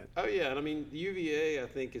crowd like that. Oh yeah, and UVA I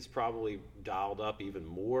think is probably dialed up even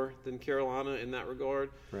more than Carolina in that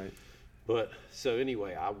regard. Right. But so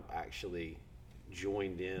anyway, I actually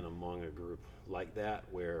joined in among a group like that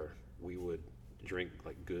where we would drink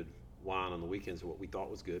like good wine on the weekends, what we thought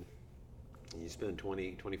was good. And you spend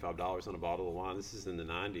 $25 on a bottle of wine. This is in the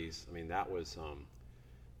 90s. I mean, that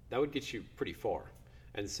would get you pretty far.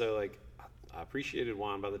 And so like I appreciated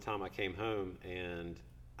wine by the time I came home, and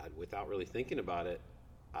without really thinking about it,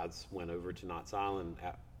 I just went over to Knott's Island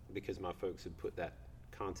because my folks had put that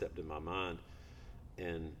concept in my mind,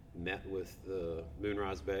 and met with the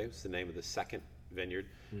Moonrise Bay. It's the name of the second vineyard.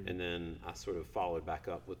 And then I sort of followed back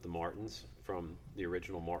up with the Martins from the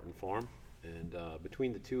original Martin farm. And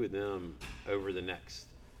between the two of them, over the next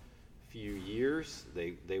few years,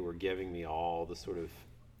 they were giving me all the sort of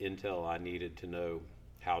intel I needed to know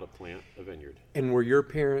how to plant a vineyard. And were your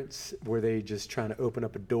parents, were they just trying to open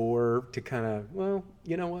up a door to kind of, well,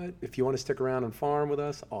 you know what, if you want to stick around and farm with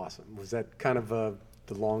us, awesome. Was that kind of the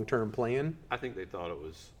long-term plan? I think they thought it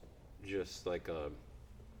was just like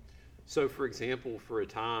so for example, for a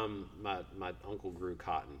time, my uncle grew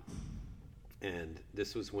cotton. And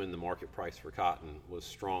this was when the market price for cotton was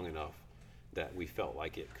strong enough that we felt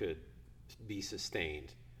like it could be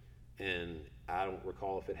sustained. And I don't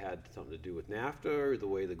recall if it had something to do with NAFTA or the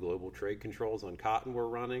way the global trade controls on cotton were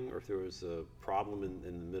running, or if there was a problem in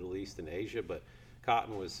the Middle East and Asia, but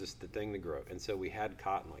cotton was just the thing to grow. And so we had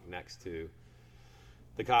cotton like next to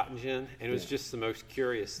the cotton gin, and it was just the most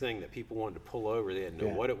curious thing that people wanted to pull over. They didn't know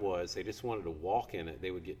what it was. They just wanted to walk in it.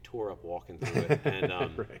 They would get tore up walking through it. And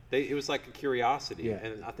it was like a curiosity. Yeah.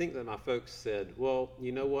 And I think that my folks said, well,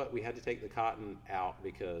 you know what? We had to take the cotton out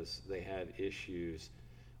because they had issues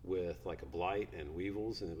with like a blight and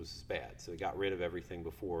weevils, and it was bad. So they got rid of everything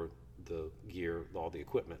before the gear, all the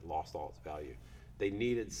equipment lost all its value. They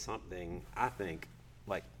needed something, I think,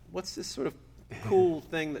 like, what's this sort of cool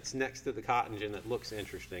thing that's next to the cotton gin that looks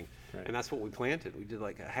interesting? Right. And that's what we planted. We did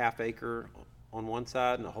like a half acre on one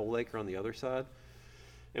side and a whole acre on the other side.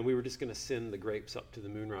 And we were just going to send the grapes up to the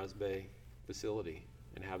Moonrise Bay facility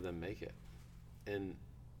and have them make it. And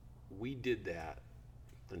we did that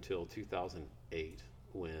until 2008,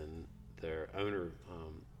 when their owner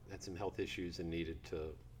had some health issues and needed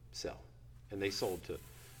to sell. And they sold to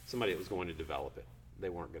somebody that was going to develop it. They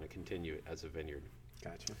weren't going to continue it as a vineyard.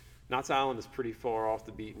 Gotcha. Knott's Island is pretty far off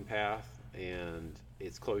the beaten path, and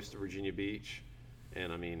it's close to Virginia Beach.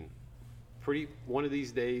 And I mean, one of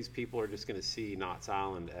these days, people are just going to see Knott's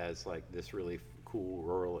Island as like this really cool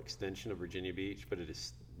rural extension of Virginia Beach, but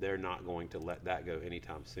they're not going to let that go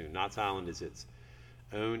anytime soon. Knott's Island is its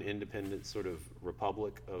own independent sort of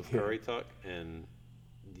republic of Currituck, and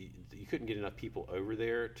you couldn't get enough people over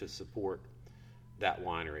there to support that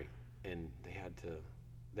winery, and they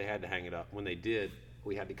had to hang it up. When they did,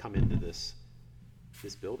 we had to come into this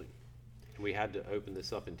building, and we had to open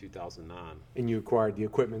this up in 2009. And you acquired the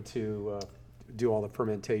equipment to do all the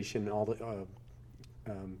fermentation, all the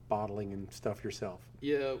bottling and stuff yourself.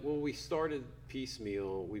 Yeah, well, we started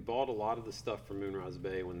piecemeal. We bought a lot of the stuff from Moonrise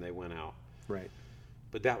Bay when they went out. Right.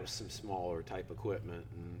 But that was some smaller type equipment,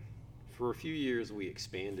 and for a few years we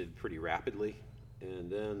expanded pretty rapidly,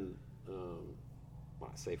 and then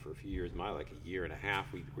I say for a few years, like a year and a half,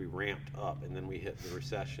 we ramped up, and then we hit the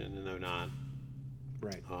recession in 2009.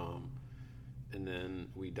 Right. And then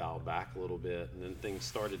we dialed back a little bit, and then things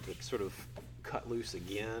started to sort of cut loose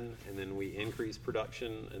again, and then we increased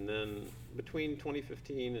production, and then between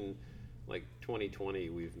 2015 and like 2020,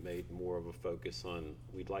 we've made more of a focus on,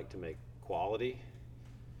 we'd like to make quality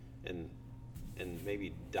and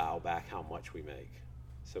maybe dial back how much we make.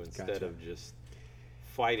 So instead of just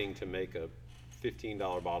fighting to make a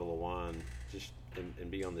 $15 bottle of wine just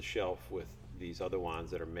and be on the shelf with these other wines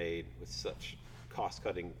that are made with such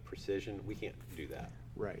cost-cutting precision, we can't do that.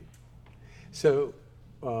 Right. So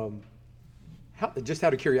just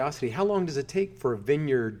out of curiosity, how long does it take for a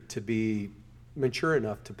vineyard to be mature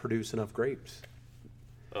enough to produce enough grapes?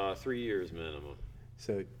 3 years minimum.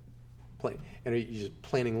 So, and are you just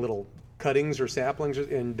planting little cuttings or saplings,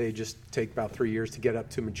 and they just take about 3 years to get up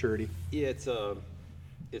to maturity? Yeah, it's a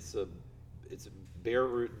bare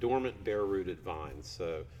root, dormant bare rooted vine.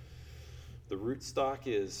 So the rootstock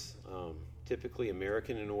is typically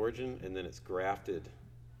American in origin, and then it's grafted.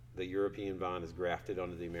 The European vine is grafted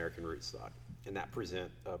onto the American rootstock, and that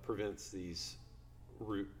prevents these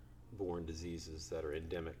root-borne diseases that are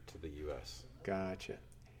endemic to the U.S. Gotcha.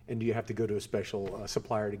 And do you have to go to a special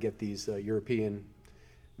supplier to get these European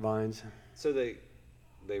vines? So they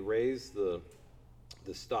raise the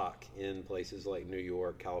stock in places like New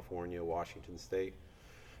York, California, Washington State.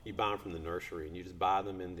 You buy them from the nursery, and you just buy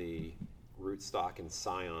them in the rootstock and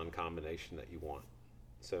scion combination that you want.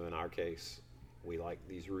 So in our case, we like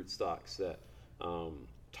these rootstocks that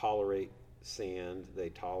tolerate sand, they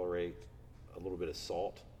tolerate a little bit of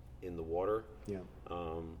salt in the water. Yeah.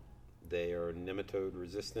 They are nematode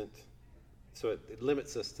resistant, so it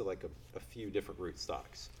limits us to like a few different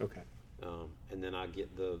rootstocks. Okay. And then I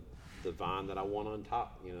get the vine that I want on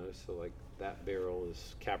top, so like that barrel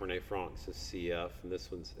is Cabernet Franc, is CF, and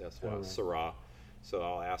this one's Syrah. So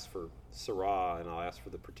I'll ask for Syrah, and I'll ask for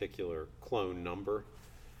the particular clone number.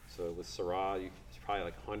 So with Syrah, there's probably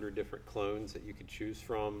like 100 different clones that you could choose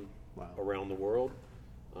from around the world,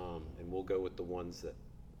 and we'll go with the ones that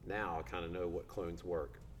now I kind of know what clones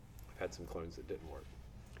work. I've had some clones that didn't work.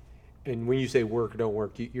 And when you say work or don't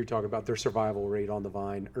work, you're talking about their survival rate on the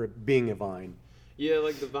vine or being a vine. Yeah,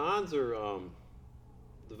 like the vines are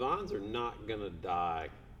not gonna die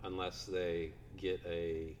unless they get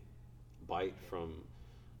a bite from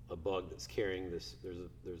a bug that's carrying this.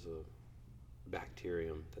 There's a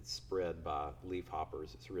bacterium that's spread by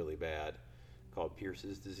leafhoppers. It's really bad, called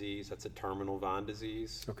Pierce's disease. That's a terminal vine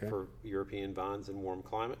disease for European vines in warm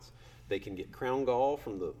climates. They can get crown gall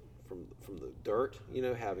from the dirt,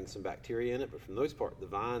 having some bacteria in it. But for the most part, the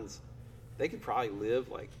vines, they could probably live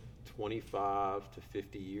like 25 to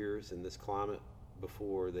 50 years in this climate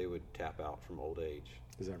before they would tap out from old age.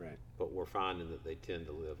 Is that right? But we're finding that they tend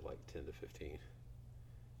to live like 10 to 15.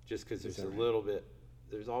 Just because there's little bit,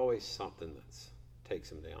 there's always something that takes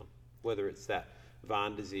them down. Whether it's that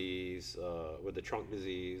vine disease with the trunk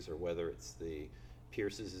disease, or whether it's the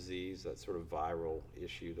Pierce's disease, that sort of viral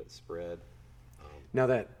issue that's spread. Now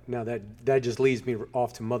that just leads me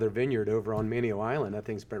off to Mother Vineyard over on Manio Island. That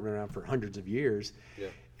thing's been around for hundreds of years. Yeah.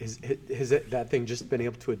 Has that thing just been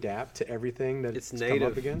able to adapt to everything that it's native.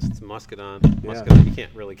 come up against? It's muscadine. Yeah. You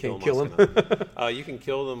can't really kill them. You can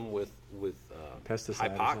kill them with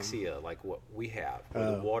pesticide, hypoxia, like what we have,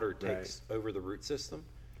 where the water takes over the root system.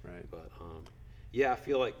 Right. But I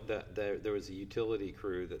feel like that there was a utility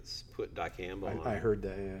crew that's put dicamba on. I heard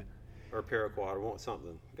that. Yeah. Or paraquat,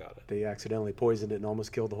 something got it. They accidentally poisoned it and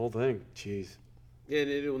almost killed the whole thing. Jeez. And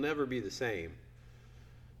it will never be the same.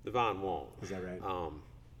 The vine won't. Is that right?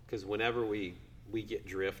 Because whenever we get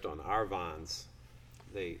drift on our vines,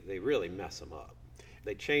 they really mess them up.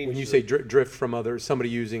 They change. When you say drift from somebody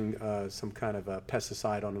using some kind of a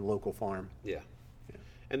pesticide on a local farm. Yeah.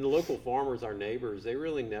 And the local farmers, our neighbors, they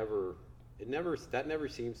really never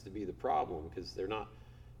seems to be the problem, because they're not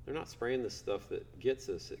spraying the stuff that gets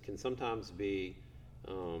us. It can sometimes be,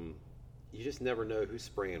 you just never know who's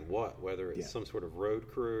spraying what, whether it's some sort of road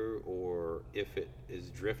crew, or if it is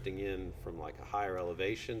drifting in from like a higher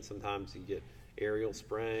elevation. Sometimes you get aerial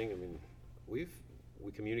spraying. I mean, we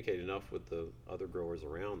communicate enough with the other growers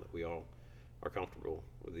around that we all are comfortable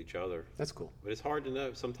with each other. That's cool. But it's hard to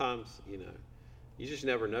know. Sometimes, you just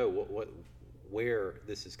never know where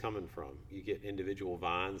this is coming from. You get individual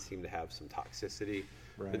vines seem to have some toxicity,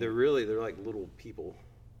 but they're like little people.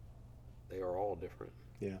 They are all different.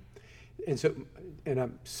 Yeah. And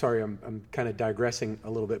I'm sorry, I'm kind of digressing a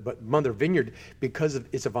little bit, but Mother Vineyard, because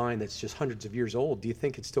it's a vine that's just hundreds of years old, do you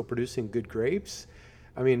think it's still producing good grapes?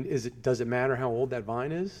 I mean, does it matter how old that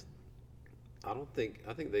vine is? I think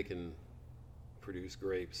they can produce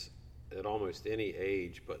grapes at almost any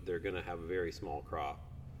age, but they're going to have a very small crop.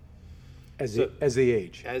 As they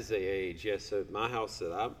age? As they age, yes. So my house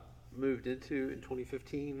that I moved into in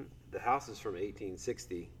 2015, the house is from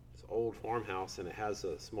 1860. It's an old farmhouse, and it has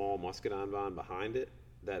a small muscadine vine behind it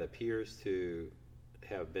that appears to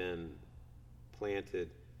have been planted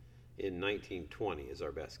in 1920 is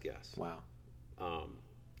our best guess. Wow.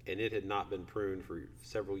 And it had not been pruned for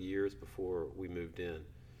several years before we moved in.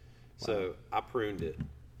 So I pruned it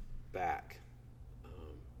back.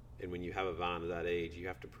 And when you have a vine of that age, you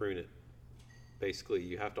have to prune it. Basically,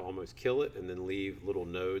 you have to almost kill it and then leave little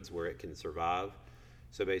nodes where it can survive.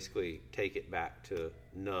 So basically, take it back to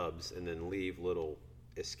nubs and then leave little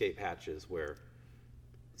escape hatches where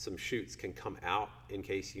some shoots can come out in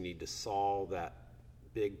case you need to saw that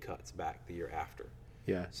big cuts back the year after.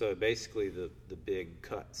 Yeah. So basically, the big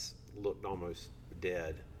cuts looked almost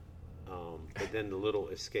dead, but then the little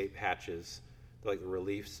escape hatches, like the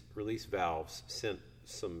release valves, sent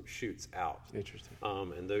some shoots out. Interesting.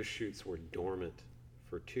 And those shoots were dormant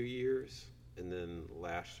for 2 years, and then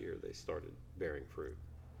last year they started bearing fruit.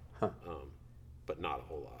 Huh. But not a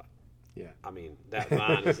whole lot. Yeah. I mean, that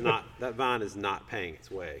vine is not paying its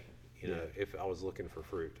way. If I was looking for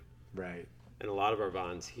fruit. Right. And a lot of our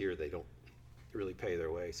vines here, they don't really pay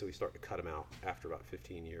their way, so we start to cut them out after about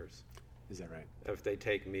 15 years. Is that right? If they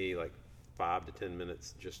take me like 5 to 10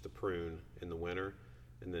 minutes just to prune in the winter,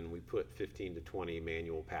 and then we put 15 to 20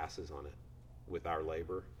 manual passes on it with our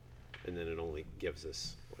labor, and then it only gives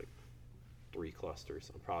us like 3 clusters.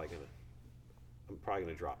 I'm probably gonna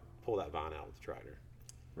pull that vine out with the tractor.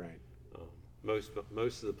 Right. most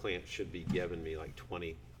of the plants should be giving me like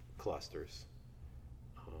 20 clusters.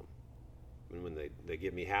 And when they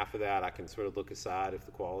give me half of that, I can sort of look aside if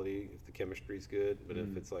the chemistry is good. But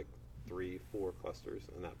if it's like 3-4 clusters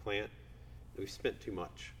in that plant, we spent too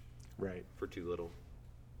much, right, for too little.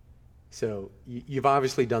 So you've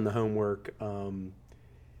obviously done the homework.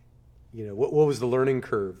 What was the learning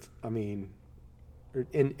curve? I mean,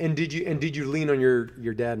 and did you lean on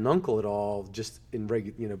your dad and uncle at all, just in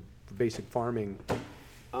basic farming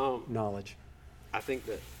knowledge? I think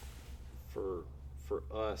that for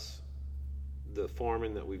us, the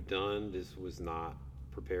farming that we've done was not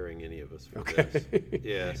preparing any of us for this.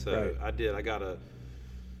 Yeah, so right. I got a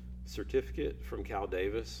certificate from Cal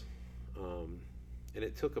Davis, and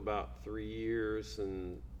it took about 3 years,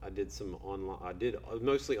 and I did some online. I did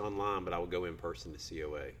mostly online, but I would go in person to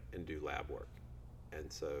COA and do lab work. And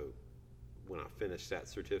so when I finished that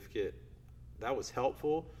certificate, that was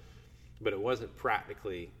helpful, but it wasn't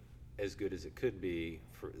practically as good as it could be.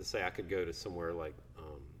 For say, I could go to somewhere like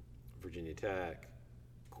Virginia Tech,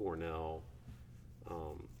 Cornell.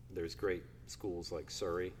 There's great schools like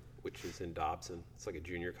Surrey, which is in Dobson. It's like a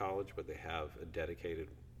junior college, but they have a dedicated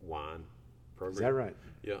wine program. Is that right?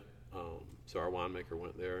 Yeah. So our winemaker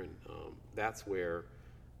went there, and that's where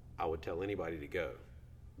I would tell anybody to go,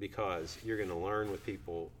 because you're going to learn with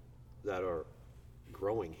people that are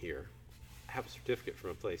growing here. I have a certificate from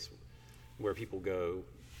a place where people go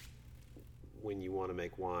when you want to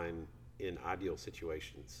make wine in ideal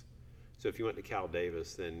situations. So if you went to Cal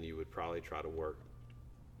Davis, then you would probably try to work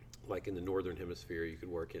like in the northern hemisphere. You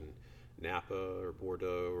could work in Napa or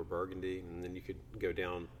Bordeaux or Burgundy, and then you could go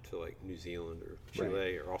down to like New Zealand or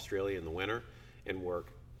Chile or Australia in the winter and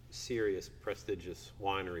work serious, prestigious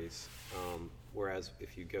wineries. Whereas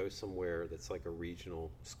if you go somewhere that's like a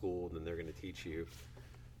regional school, then they're going to teach you.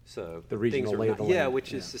 So the regional lay of the land. Yeah,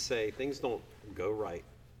 which is to say things don't go right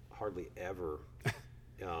hardly ever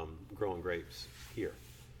growing grapes here.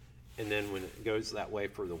 And then when it goes that way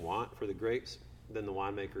for the grapes, then the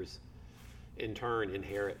winemakers in turn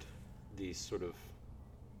inherit these sort of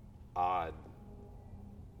odd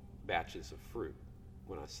batches of fruit.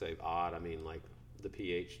 When I say odd, I mean like the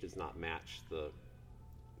pH does not match the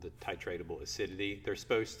titratable acidity. They're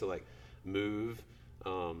supposed to like move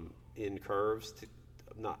in curves,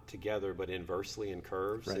 not together, but inversely in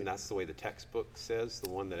curves. Right. And that's the way the textbook says, the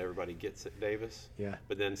one that everybody gets at Davis. Yeah.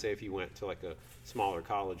 But then say if you went to like a smaller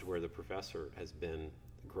college where the professor has been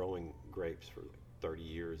growing grapes for 30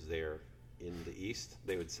 years there in the East,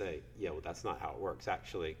 they would say, yeah, well, that's not how it works.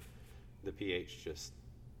 Actually, the pH just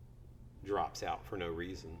drops out for no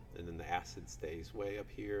reason, and then the acid stays way up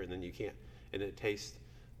here, and then you can't, and it tastes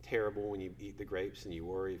terrible when you eat the grapes, and you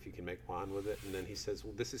worry if you can make wine with it. And then he says,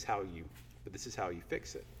 well, this is how you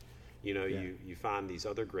fix it. You find these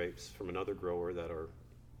other grapes from another grower that are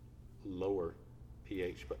lower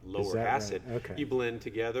pH but lower acid. Right? Okay. You blend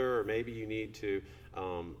together, or maybe you need to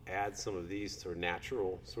add some of these sort of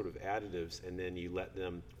natural sort of additives, and then you let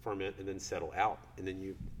them ferment and then settle out, and then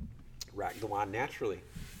you rack the wine naturally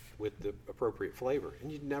with the appropriate flavor.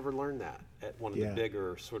 And you'd never learn that at one of the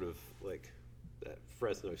bigger sort of like at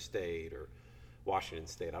Fresno State or Washington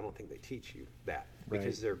State. I don't think they teach you that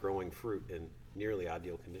because they're growing fruit in nearly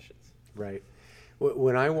ideal conditions. Right.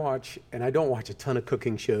 When I watch, and I don't watch a ton of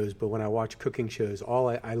cooking shows, but when I watch cooking shows,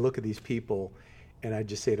 I look at these people and I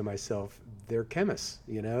just say to myself, they're chemists.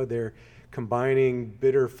 They're combining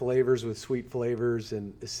bitter flavors with sweet flavors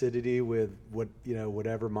and acidity with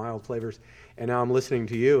whatever mild flavors. And now I'm listening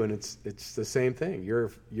to you, and it's the same thing.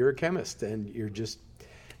 You're a chemist, and you're just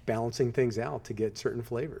balancing things out to get certain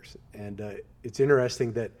flavors. And it's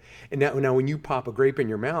interesting that, and now when you pop a grape in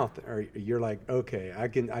your mouth, you're like, okay, I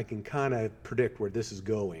can kind of predict where this is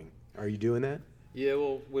going. Are you doing that? Yeah,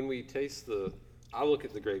 well, when we taste I look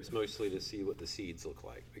at the grapes mostly to see what the seeds look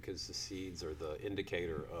like, because the seeds are the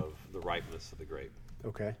indicator of the ripeness of the grape.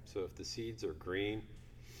 Okay. So if the seeds are green,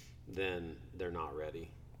 then they're not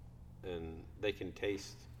ready. And they can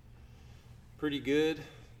taste pretty good,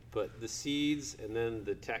 but the seeds and then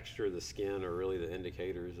the texture of the skin are really the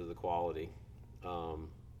indicators of the quality.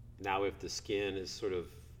 Now if the skin is sort of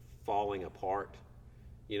falling apart,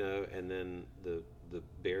 and then the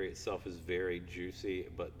berry itself is very juicy,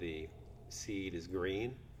 but the seed is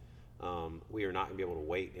green, we are not going to be able to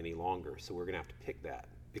wait any longer. So we're going to have to pick that,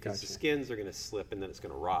 because the skins are going to slip and then it's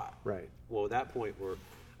going to rot. Right. Well, at that point,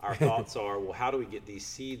 our thoughts are, well, how do we get these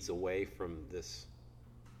seeds away from this,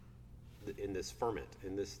 in this ferment,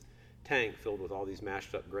 in this tank filled with all these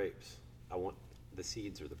mashed up grapes? The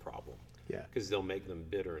seeds are the problem. Yeah. Because they'll make them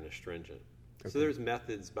bitter and astringent. Okay. So there's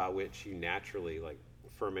methods by which you naturally, like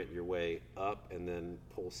ferment your way up and then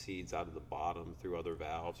pull seeds out of the bottom through other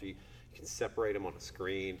valves. You can separate them on a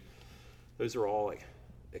screen. Those are all like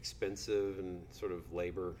expensive and sort of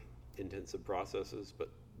labor intensive processes, but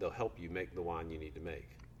they'll help you make the wine you need to make.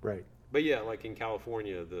 Right. But yeah, like in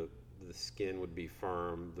California, the skin would be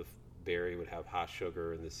firm, the berry would have high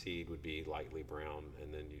sugar, and the seed would be lightly brown,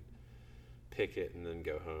 and then you'd pick it and then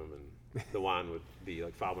go home, and the wine would be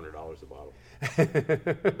like $500 a bottle.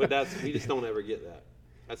 But we just don't ever get that.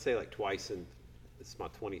 I'd say like twice in, it's my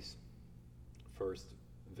 21st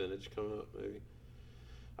vintage coming up maybe.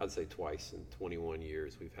 I'd say twice in 21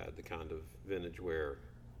 years we've had the kind of vintage where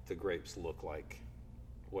the grapes look like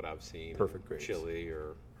what I've seen Perfect in grapes. Chile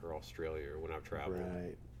or Australia or when I've traveled.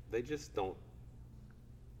 Right. They just don't.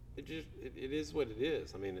 It is what it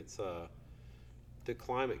is. I mean, it's the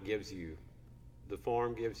climate gives you, the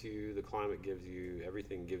farm gives you, the climate gives you,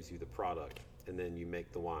 everything gives you the product, and then you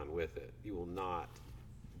make the wine with it. You will not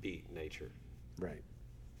beat nature. Right.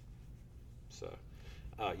 So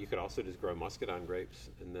you could also just grow muscadine grapes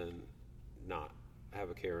and then not have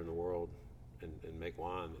a care in the world and make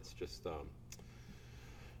wine. It's just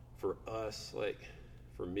for us, like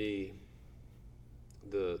for me,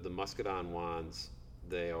 the muscadine wines,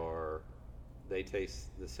 they taste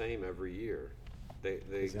the same every year.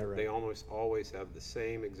 Is that right? They almost always have the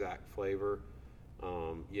same exact flavor.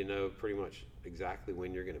 You know pretty much exactly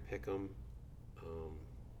when you're going to pick them.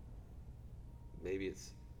 Maybe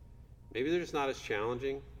they're just not as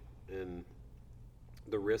challenging, and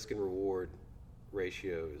the risk and reward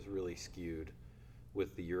ratio is really skewed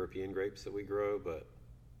with the European grapes that we grow. But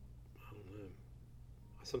I don't know.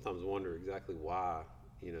 I sometimes wonder exactly why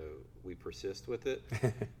we persist with it.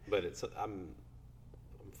 But I'm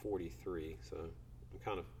 43, so I'm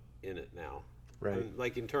kind of in it now. Right. And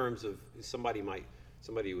like in terms of somebody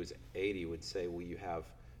who was 80 would say, well, you have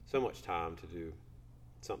so much time to do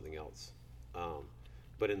something else.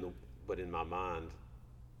 But in my mind,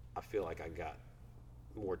 I feel like I got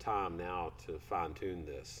more time now to fine tune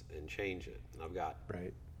this and change it. And I've got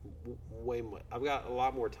I've got a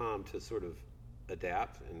lot more time to sort of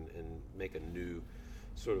adapt and make a new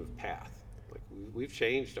sort of path. Like we've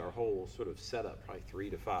changed our whole sort of setup probably 3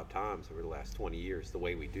 to 5 times over the last 20 years, the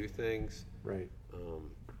way we do things. Right.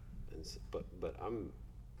 But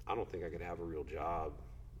I don't think I could have a real job.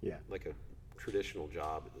 Yeah. Like a traditional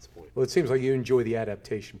job at this point. Well, it seems like you enjoy the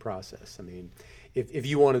adaptation process. I mean, if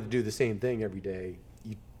you wanted to do the same thing every day,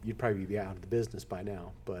 you'd probably be out of the business by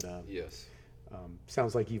now. But yes.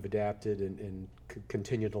 Sounds like you've adapted and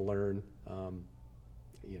continue to learn.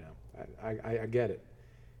 I get it.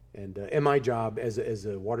 And my job as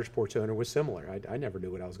a water sports owner was similar. I never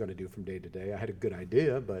knew what I was going to do from day to day. I had a good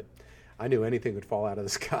idea, but I knew anything would fall out of the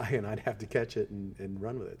sky, and I'd have to catch it and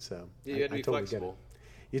run with it. So yeah, you had to be totally flexible. Get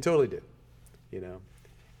it. You totally do.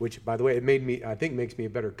 Which, by the way, I think makes me a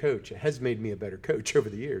better coach. It has made me a better coach over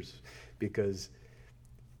the years, because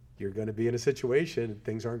you're going to be in a situation and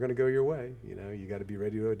things aren't going to go your way. You got to be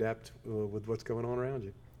ready to adapt with what's going on around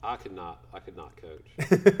you. I could not coach.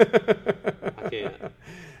 I can't.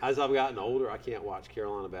 As I've gotten older, I can't watch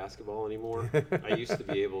Carolina basketball anymore. I used to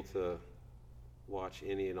be able to watch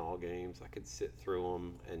any and all games. I could sit through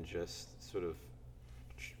them and just sort of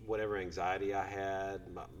whatever anxiety I had,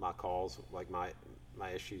 my calls, like my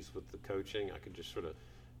issues with the coaching, I could just sort of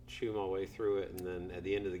chew my way through it, and then at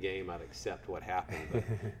the end of the game, I'd accept what happened. But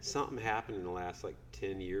something happened in the last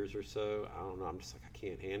 10 years or so. I don't know. I'm just like, I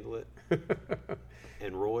can't handle it.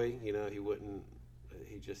 And Roy, he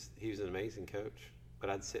was an amazing coach. But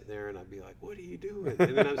I'd sit there and I'd be like, what are you doing?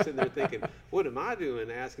 And then I'm sitting there thinking, what am I doing?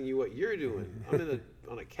 Asking you what you're doing. I'm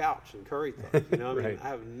on a couch in Currituck. Right. I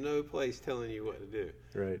have no place telling you what to do.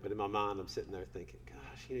 Right. But in my mind, I'm sitting there thinking,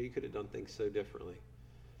 gosh, you could have done things so differently.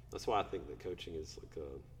 That's why I think that coaching is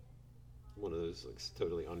one of those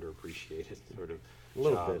totally underappreciated sort of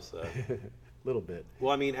jobs. A little bit.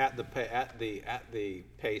 Well, I mean, at the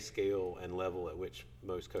pay scale and level at which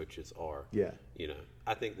most coaches are. Yeah.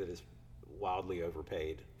 I think that is wildly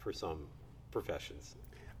overpaid for some professions.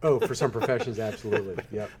 Oh, for some professions, absolutely.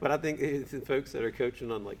 Yep. But I think the folks that are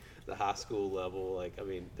coaching on the high school level,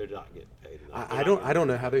 they're not getting paid enough. I don't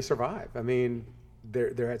know how they survive. I mean,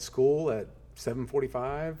 they're at school at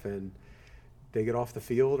 7:45 and they get off the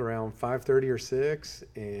field around 5:30 or 6,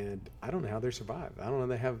 and I don't know how they survive. I don't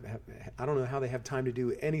know how they have time to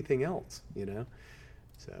do anything else.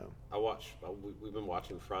 So we've been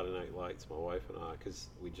watching Friday Night Lights, my wife and I, because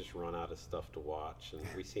we just run out of stuff to watch, and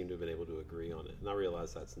we seem to have been able to agree on it. And I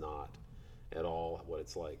realize that's not at all what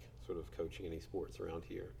it's like, sort of coaching any sports around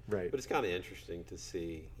here. Right. But it's kind of interesting to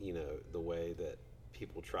see, the way that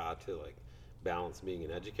people try to balance being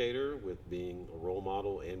an educator with being a role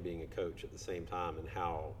model and being a coach at the same time, and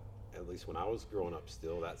how, at least when I was growing up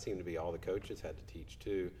still, that seemed to be all the coaches had to teach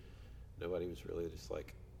too. Nobody was really just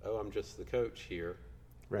like, oh, I'm just the coach here.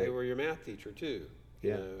 Right. They were your math teacher too.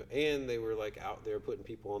 You know, and they were like out there putting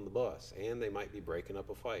people on the bus, and they might be breaking up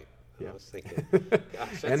a fight. Yeah. I was thinking,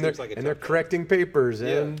 gosh, that seems like a they're correcting papers,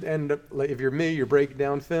 and if you're me, you're breaking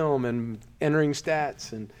down film and entering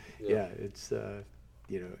stats, and it's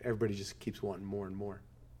everybody just keeps wanting more and more.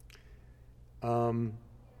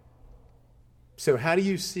 So how do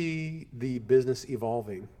you see the business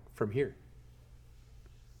evolving from here?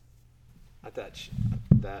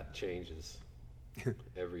 That changes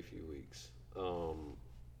every few weeks.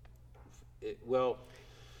 Well,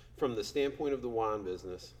 from the standpoint of the wine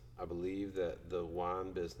business, I believe that the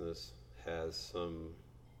wine business has some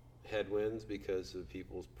headwinds because of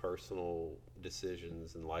people's personal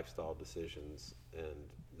decisions and lifestyle decisions and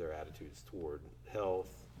their attitudes toward health,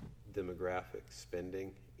 demographics,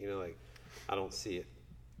 spending. Like, I don't see it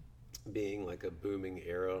being like a booming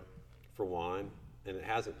era for wine, and it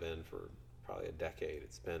hasn't been for probably a decade.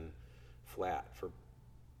 It's been flat for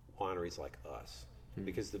wineries like us,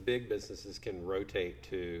 because the big businesses can rotate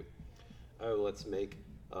to, let's make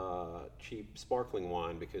cheap sparkling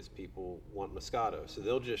wine because people want Moscato. So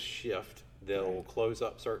they'll just shift. They'll close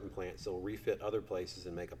up certain plants. They'll refit other places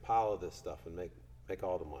and make a pile of this stuff and make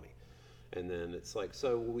all the money. And then it's like,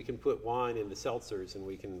 so we can put wine into seltzers, and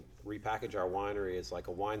we can repackage our winery as like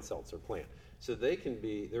a wine seltzer plant. So they're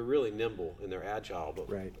really nimble and they're agile.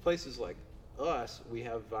 But places like us, we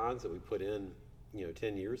have vines that we put in,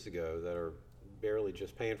 10 years ago that are barely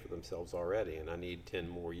just paying for themselves already, and I need 10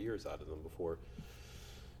 more years out of them before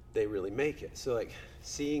they really make it. So like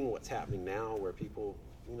seeing what's happening now, where people,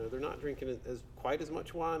 they're not drinking quite as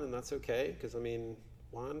much wine, and that's okay, because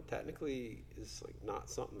wine technically is like not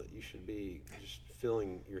something that you should be just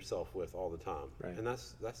filling yourself with all the time. Right. And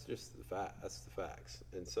that's just the fact. That's the facts.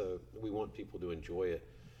 And so we want people to enjoy it,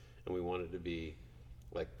 and we want it to be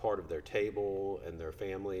like part of their table and their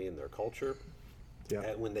family and their culture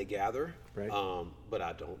when they gather. Right. But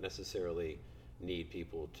I don't necessarily need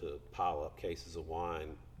people to pile up cases of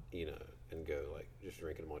wine, and go like just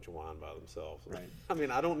drinking a bunch of wine by themselves. Right.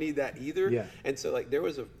 I don't need that either. Yeah. And so like there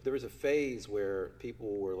was a phase where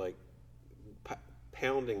people were like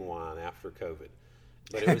pounding wine after COVID,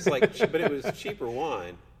 but it was like but it was cheaper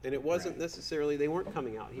wine, and it wasn't necessarily, they weren't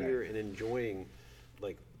coming out here and enjoying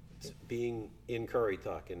like being in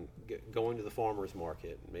Currituck and going to the farmer's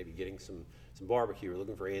market and maybe getting some barbecue or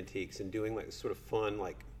looking for antiques and doing like sort of fun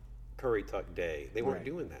like Currituck day. They weren't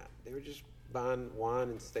doing that. They were just buying wine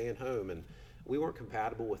and staying home, and we weren't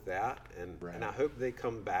compatible with that, and I hope they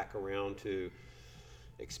come back around to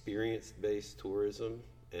experience-based tourism,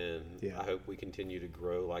 and I hope we continue to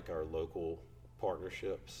grow like our local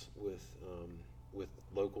partnerships with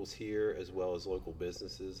locals here, as well as local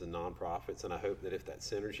businesses and nonprofits. And I hope that if that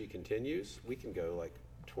synergy continues, we can go like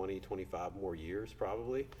 20, 25 more years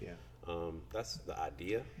probably. That's the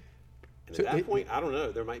idea. And so at that point, I don't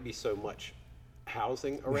know, there might be so much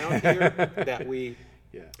housing around here that we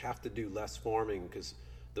have to do less farming, because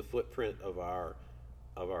the footprint of our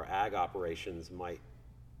ag operations might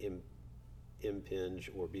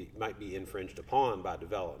impinge or might be infringed upon by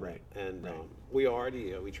development. And we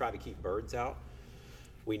try to keep birds out.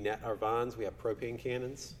 We net our vines. We have propane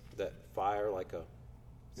cannons that fire like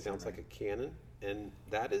sounds like a cannon, and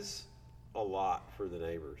that is a lot for the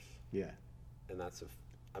neighbors. And that's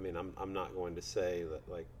I'm not going to say that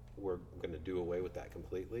like we're going to do away with that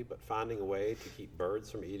completely, but finding a way to keep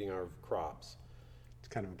birds from eating our crops, it's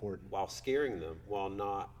kind of important, while scaring them, while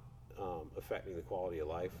not affecting the quality of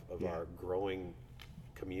life of our growing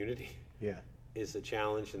community, is a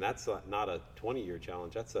challenge. And that's not a 20-year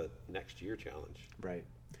challenge, that's a next year challenge. Right.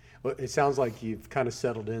 Well, it sounds like you've kind of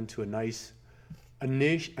settled into a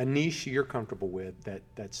niche you're comfortable with,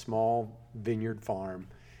 that small vineyard farm,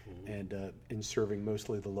 and in serving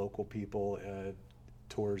mostly the local people,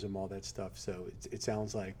 tourism, all that stuff. So it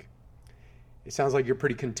sounds like you're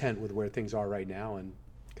pretty content with where things are right now, and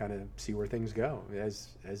kind of see where things go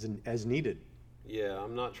as needed. Yeah,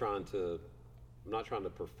 I'm not trying to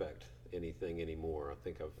perfect anything anymore. I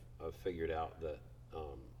think I've figured out that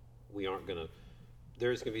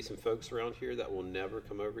there's going to be some folks around here that will never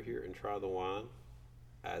come over here and try the wine.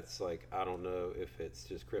 It's like, I don't know if it's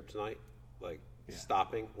just kryptonite, like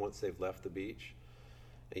stopping once they've left the beach.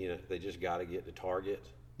 And, they just got to get to Target,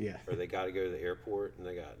 or they got to go to the airport, and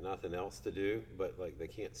they got nothing else to do, but like they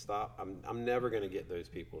can't stop. I'm never going to get those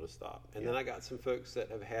people to stop. And then I got some folks that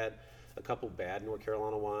have had a couple bad North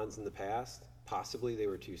Carolina wines in the past. Possibly they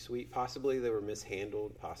were too sweet. Possibly they were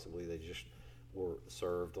mishandled. Possibly they just were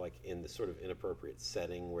served like in the sort of inappropriate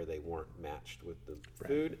setting where they weren't matched with the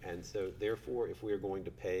food. And so therefore, if we are going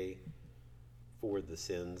to pay for the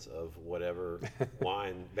sins of whatever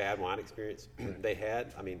bad wine experience they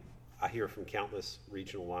had, I mean, I hear from countless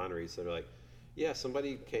regional wineries that are like, yeah,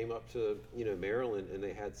 somebody came up to, Maryland and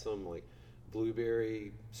they had some like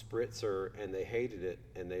blueberry spritzer and they hated it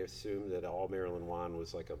and they assumed that all Maryland wine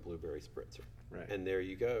was like a blueberry spritzer. Right. And there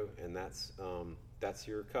you go. And that's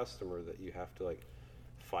your customer that you have to like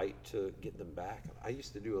fight to get them back. I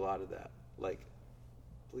used to do a lot of that. Like,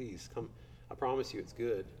 please come. I promise you it's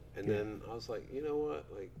good. And then I was like, you know what?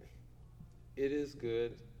 Like, it is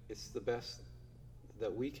good. It's the best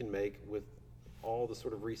that we can make with all the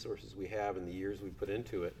sort of resources we have and the years we put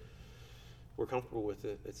into it. We're comfortable with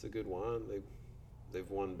it. It's a good wine. They've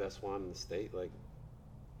won best wine in the state. Like,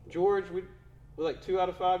 George, we're like 2 out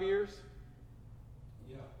of 5 years.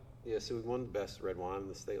 Yeah, so we won the best red wine in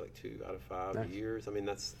the state like 2 out of 5 years. I mean,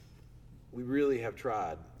 we really have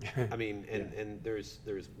tried. I mean, and there's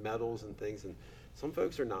medals and things, and some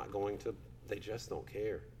folks are not going to. They just don't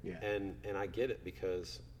care. Yeah. And I get it,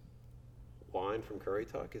 because wine from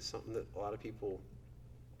Currituck is something that a lot of people,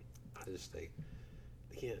 they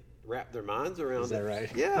can't wrap their minds around. Is that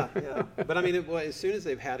right? Yeah. But I mean, as soon as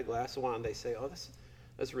they've had a glass of wine, they say, "Oh,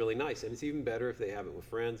 that's really nice." And it's even better if they have it with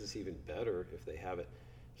friends. It's even better if they have it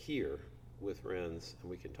here with friends and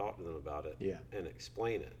we can talk to them about it and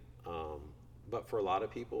explain it. But for a lot of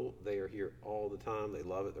people, they are here all the time. They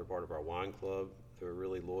love it. They're part of our wine club. They're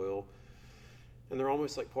really loyal. And they're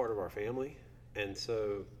almost like part of our family. And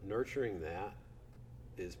so nurturing that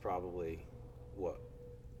is probably what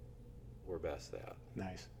we're best at.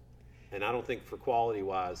 Nice. And I don't think for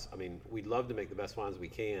quality-wise, I mean, we'd love to make the best wines we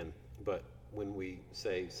can, but when we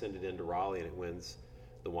say send it into Raleigh and it wins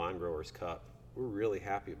the Wine Growers Cup, we're really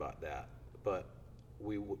happy about that. But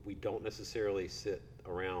we don't necessarily sit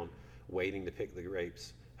around waiting to pick the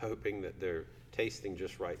grapes, hoping that they're tasting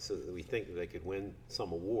just right so that we think that they could win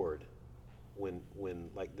some award. When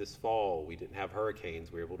like this fall, we didn't have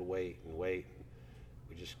hurricanes, we were able to wait.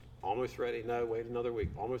 We just almost ready. No, wait another week.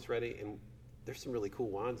 Almost ready. And there's some really cool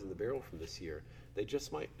wines in the barrel from this year. They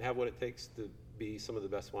just might have what it takes to be some of the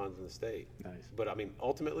best wines in the state. Nice. But I mean,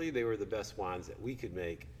 ultimately, they were the best wines that we could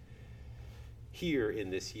make here in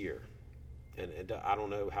this year. And I don't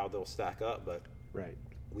know how they'll stack up, but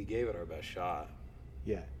we gave it our best shot.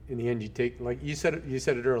 Yeah. In the end, you take, like you said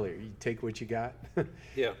it earlier, you take what you got.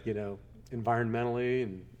 Yeah. Environmentally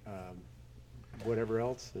and whatever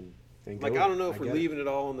else, and like, I don't know if we're leaving it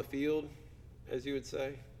all on the field, as you would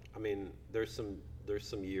say. I mean, there's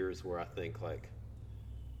some years where I think like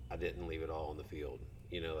I didn't leave it all on the field.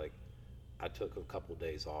 Like I took a couple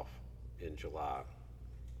days off in July,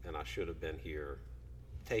 and I should have been here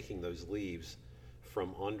taking those leaves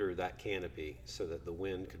from under that canopy so that the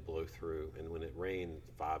wind could blow through, and when it rained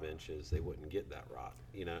 5 inches, they wouldn't get that rot,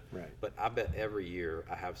 Right. But I bet every year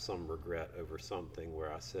I have some regret over something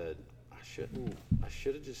where I said, I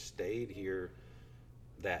should have just stayed here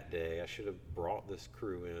that day. I should have brought this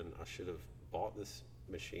crew in. I should have bought this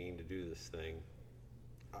machine to do this thing.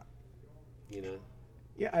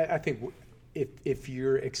 Yeah, I think if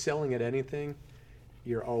you're excelling at anything,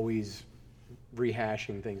 you're always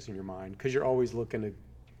rehashing things in your mind, because you're always looking to,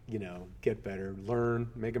 get better, learn,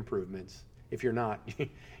 make improvements. If you're not, you're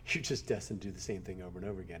just destined to do the same thing over and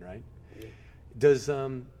over again, right? Yeah.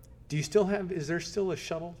 Do you still have? Is there still a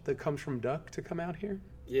shuttle that comes from Duck to come out here?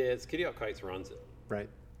 Yeah, it's Kitty Hawk Kites runs it. Right.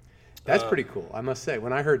 That's pretty cool, I must say.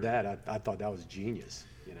 When I heard that, I thought that was genius.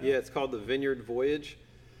 Yeah, it's called the Vineyard Voyage,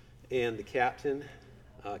 and the captain,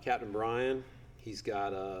 Captain Brian, he's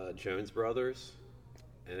got Jones Brothers,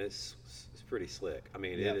 and it's pretty slick. I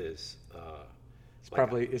mean, It is.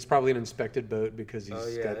 It's probably an inspected boat, because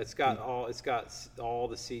it's got all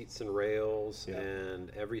the seats and rails and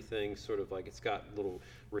everything. Sort of like, it's got little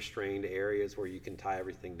restrained areas where you can tie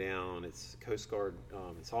everything down. It's Coast Guard.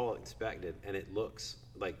 It's all inspected, and it looks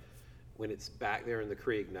like when it's back there in the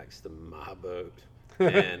creek next to my boat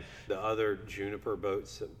and the other juniper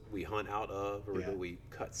boats that we hunt out of, or that we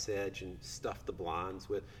cut sedge and stuff the blinds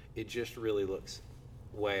with. It just really looks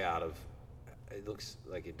way out of. It looks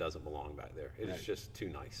like it doesn't belong back there. It is just too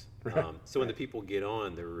nice. So when the people get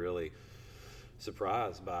on, they're really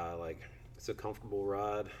surprised by, like, it's a comfortable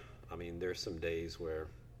ride. I mean, there's some days where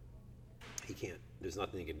there's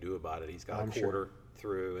nothing he can do about it. He's got a quarter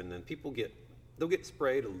through, and then they'll get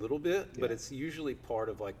sprayed a little bit, but it's usually part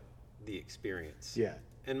of like the experience. Yeah.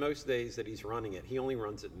 And most days that he's running it, he only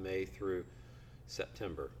runs it May through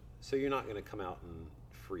September. So you're not going to come out and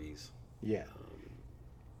freeze. Yeah.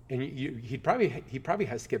 And he probably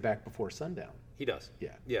has to get back before sundown. He does.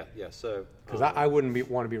 Yeah. Yeah. So because I wouldn't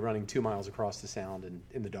want to be running 2 miles across the sound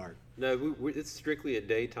in the dark. No, it's strictly a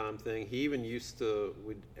daytime thing. He even used to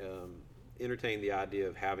entertain the idea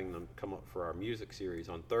of having them come up for our music series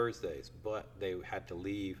on Thursdays, but they had to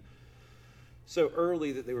leave so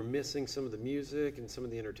early that they were missing some of the music and some of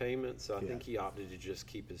the entertainment. So I think he opted to just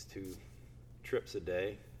keep his 2 trips a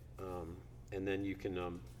day, and then you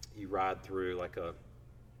can you ride through like a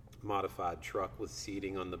modified truck with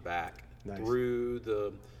seating on the back. Nice. through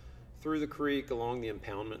the creek along the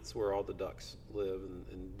impoundments where all the ducks live,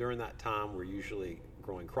 and during that time we're usually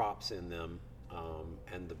growing crops in them,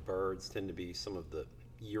 and the birds tend to be some of the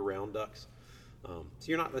year-round ducks, so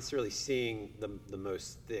you're not necessarily seeing the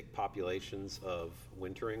most thick populations of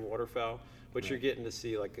wintering waterfowl, but you're getting to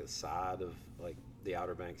see like a side of like the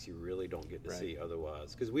Outer Banks you really don't get to see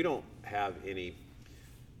otherwise, because we don't have any,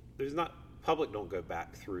 public don't go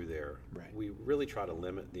back through there. Right. We really try to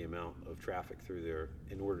limit the amount of traffic through there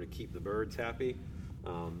in order to keep the birds happy.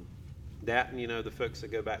 That, and the folks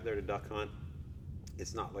that go back there to duck hunt,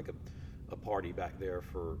 it's not like a party back there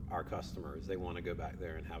for our customers. They want to go back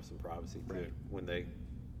there and have some privacy too. When they're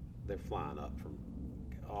flying up from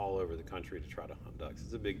all over the country to try to hunt ducks.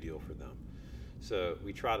 It's a big deal for them. So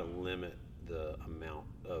we try to limit the amount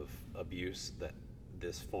of abuse that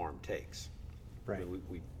this farm takes. Right.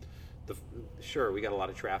 Sure, we got a lot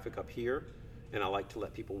of traffic up here, and I like to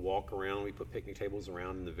let people walk around. We put picnic tables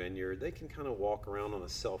around in the vineyard. They can kind of walk around on a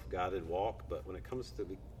self-guided walk, but when it comes to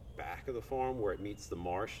the back of the farm where it meets the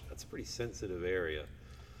marsh, that's a pretty sensitive area.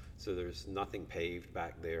 So there's nothing paved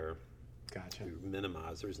back there. Gotcha. To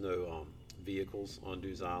minimize. There's no vehicles on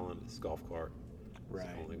Dews Island. It's golf cart. Right.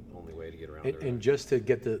 It's the only way to get around there. And just to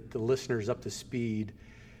get the listeners up to speed,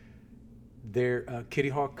 Kitty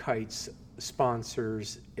Hawk Kites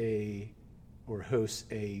sponsors hosts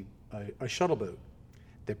a shuttle boat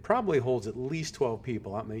that probably holds at least 12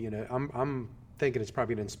 people. I'm thinking it's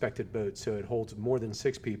probably an inspected boat, so it holds more than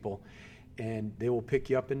 6 people, and they will pick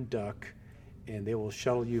you up in Duck, and they will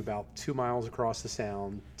shuttle you about 2 miles across the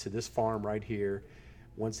sound to this farm right here.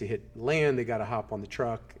 Once they hit land, they got to hop on the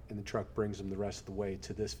truck, and the truck brings them the rest of the way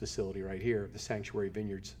to this facility right here, the Sanctuary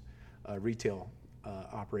Vineyards retail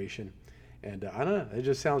operation. And I don't know, it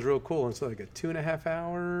just sounds real cool. It's like a 2.5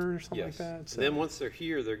 hour or something like that. So. And then once they're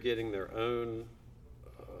here, they're getting their own,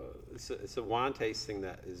 it's a wine tasting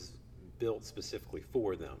that is built specifically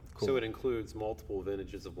for them. Cool. So it includes multiple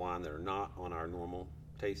vintages of wine that are not on our normal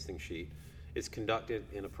tasting sheet. It's conducted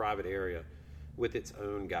in a private area with its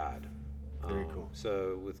own guide. Very cool.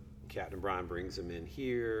 So with Captain Brian brings them in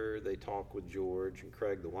here, they talk with George and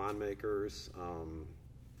Craig, the winemakers,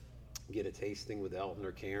 get a tasting with Elton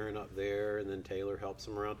or Karen up there, and then Taylor helps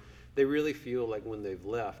them around. They really feel like when they've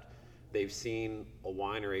left, they've seen a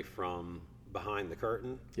winery from behind the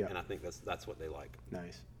curtain, and I think that's what they like.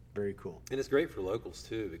 Nice. Very cool. And it's great for locals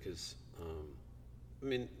too, because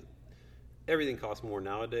everything costs more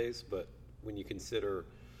nowadays, but when you consider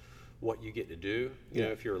what you get to do, you know,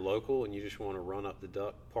 if you're a local and you just want to run up the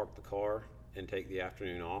Duck, park the car, and take the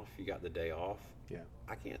afternoon off, you got the day off. Yeah.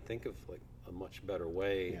 I can't think of like a much better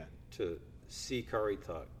way to see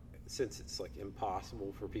Currituck, since it's like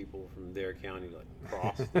impossible for people from their county to like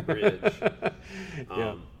cross the bridge.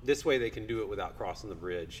 This way they can do it without crossing the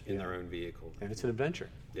bridge in their own vehicle. And it's an adventure.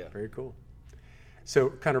 Yeah. Very cool. So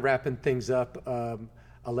kind of wrapping things up,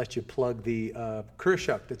 I'll let you plug the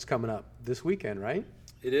Currituck that's coming up this weekend, right?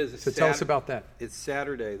 It is. So tell us about that. It's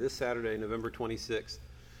Saturday, this Saturday, November 26th,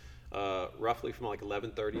 roughly from like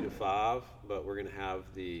 11:30 to 5, but we're going to have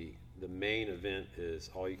the main event is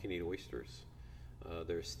all-you-can-eat oysters.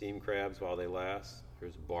 There's steamed crabs while they last.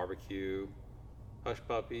 There's barbecue, hush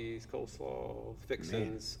puppies, coleslaw,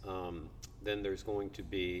 fixins. Then there's going to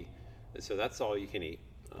be, so that's all you can eat.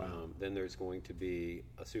 Wow. Then there's going to be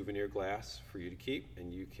a souvenir glass for you to keep,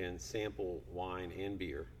 and you can sample wine and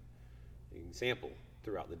beer. You can sample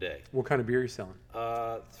throughout the day. What kind of beer are you selling?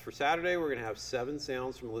 For Saturday, we're going to have 7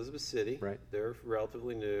 Sounds from Elizabeth City. Right. They're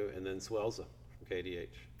relatively new, and then Swelza from KDH.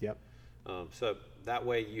 Yep. So that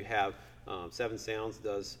way you have 7 Sounds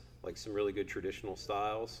does like some really good traditional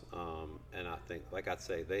styles, and I think, like I'd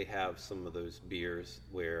say, they have some of those beers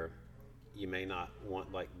where you may not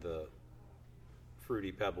want like the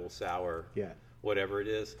fruity pebble sour, whatever it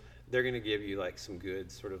is. They're going to give you like some good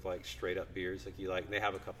sort of like straight up beers like you like. They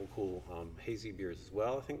have a couple cool hazy beers as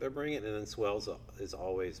well, I think they're bringing, and then Swells is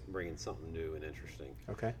always bringing something new and interesting.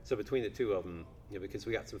 Okay. So between the two of them, you know, because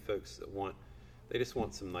we got some folks that they just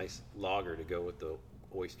want some nice lager to go with the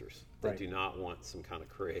oysters. They do not want some kind of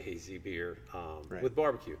crazy beer with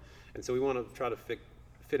barbecue. And so we want to try to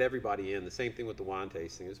fit everybody in. The same thing with the wine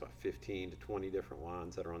tasting. There's about 15 to 20 different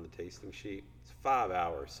wines that are on the tasting sheet. It's 5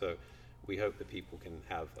 hours, so we hope that people can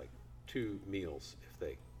have like 2 meals if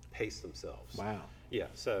they pace themselves. Wow. Yeah,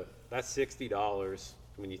 so that's $60.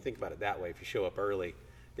 When you think about it that way, if you show up early,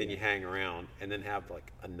 then you hang around, and then have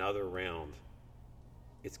like another round,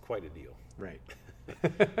 it's quite a deal. Right.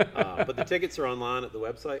 But the tickets are online at the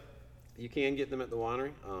website. You can get them at the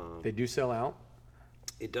winery. They do sell out?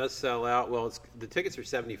 It does sell out. Well, the tickets are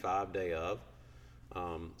 75 day of.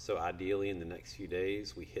 So ideally in the next few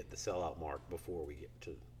days, we hit the sellout mark before we get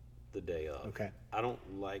to the day of. Okay. I don't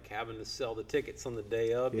like having to sell the tickets on the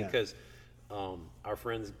day of because our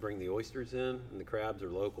friends bring the oysters in, and the crabs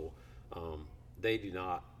are local. They do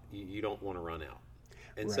not, you don't want to run out.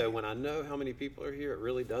 And so when I know how many people are here, it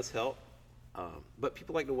really does help. But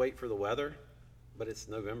people like to wait for the weather, but it's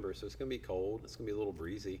November, so it's going to be cold. It's going to be a little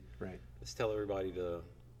breezy. Right. Let's tell everybody to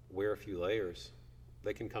wear a few layers.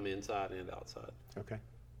 They can come inside and outside. Okay.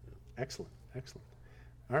 Excellent.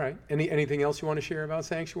 All right. Anything else you want to share about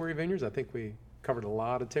Sanctuary Vineyards? I think we covered a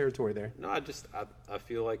lot of territory there. No, I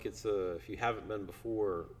feel like it's if you haven't been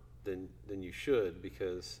before, then you should,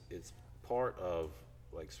 because it's part of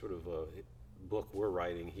like sort of a book we're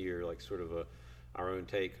writing here, like sort of our own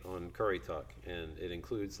take on Currituck, and it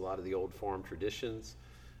includes a lot of the old farm traditions,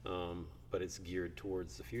 but it's geared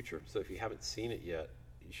towards the future. So if you haven't seen it yet,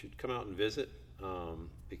 you should come out and visit,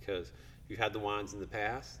 because if you've had the wines in the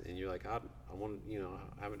past and you're like, I want,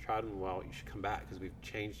 I haven't tried them in a while, you should come back, because we've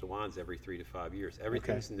changed the wines every 3 to 5 years.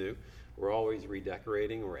 Everything's new. We're always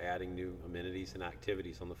redecorating. We're adding new amenities and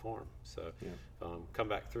activities on the farm. So come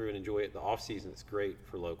back through and enjoy it. The off season, it's great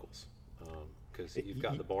for locals, because you've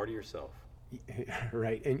got the bar to yourself.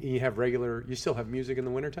 Right. And you still have music in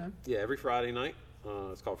the wintertime? Yeah, every Friday night.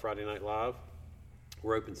 It's called Friday Night Live.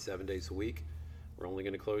 We're open 7 days a week. We're only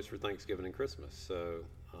going to close for Thanksgiving and Christmas. So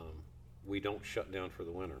we don't shut down for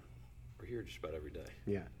the winter. We're here just about every day.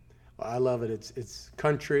 Yeah. Well, I love it. It's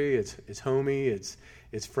country, it's homey, it's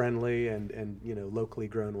friendly, and locally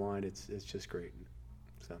grown wine. It's just great.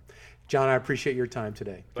 So, John, I appreciate your time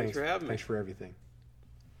today. Thanks for having me. Thanks for everything.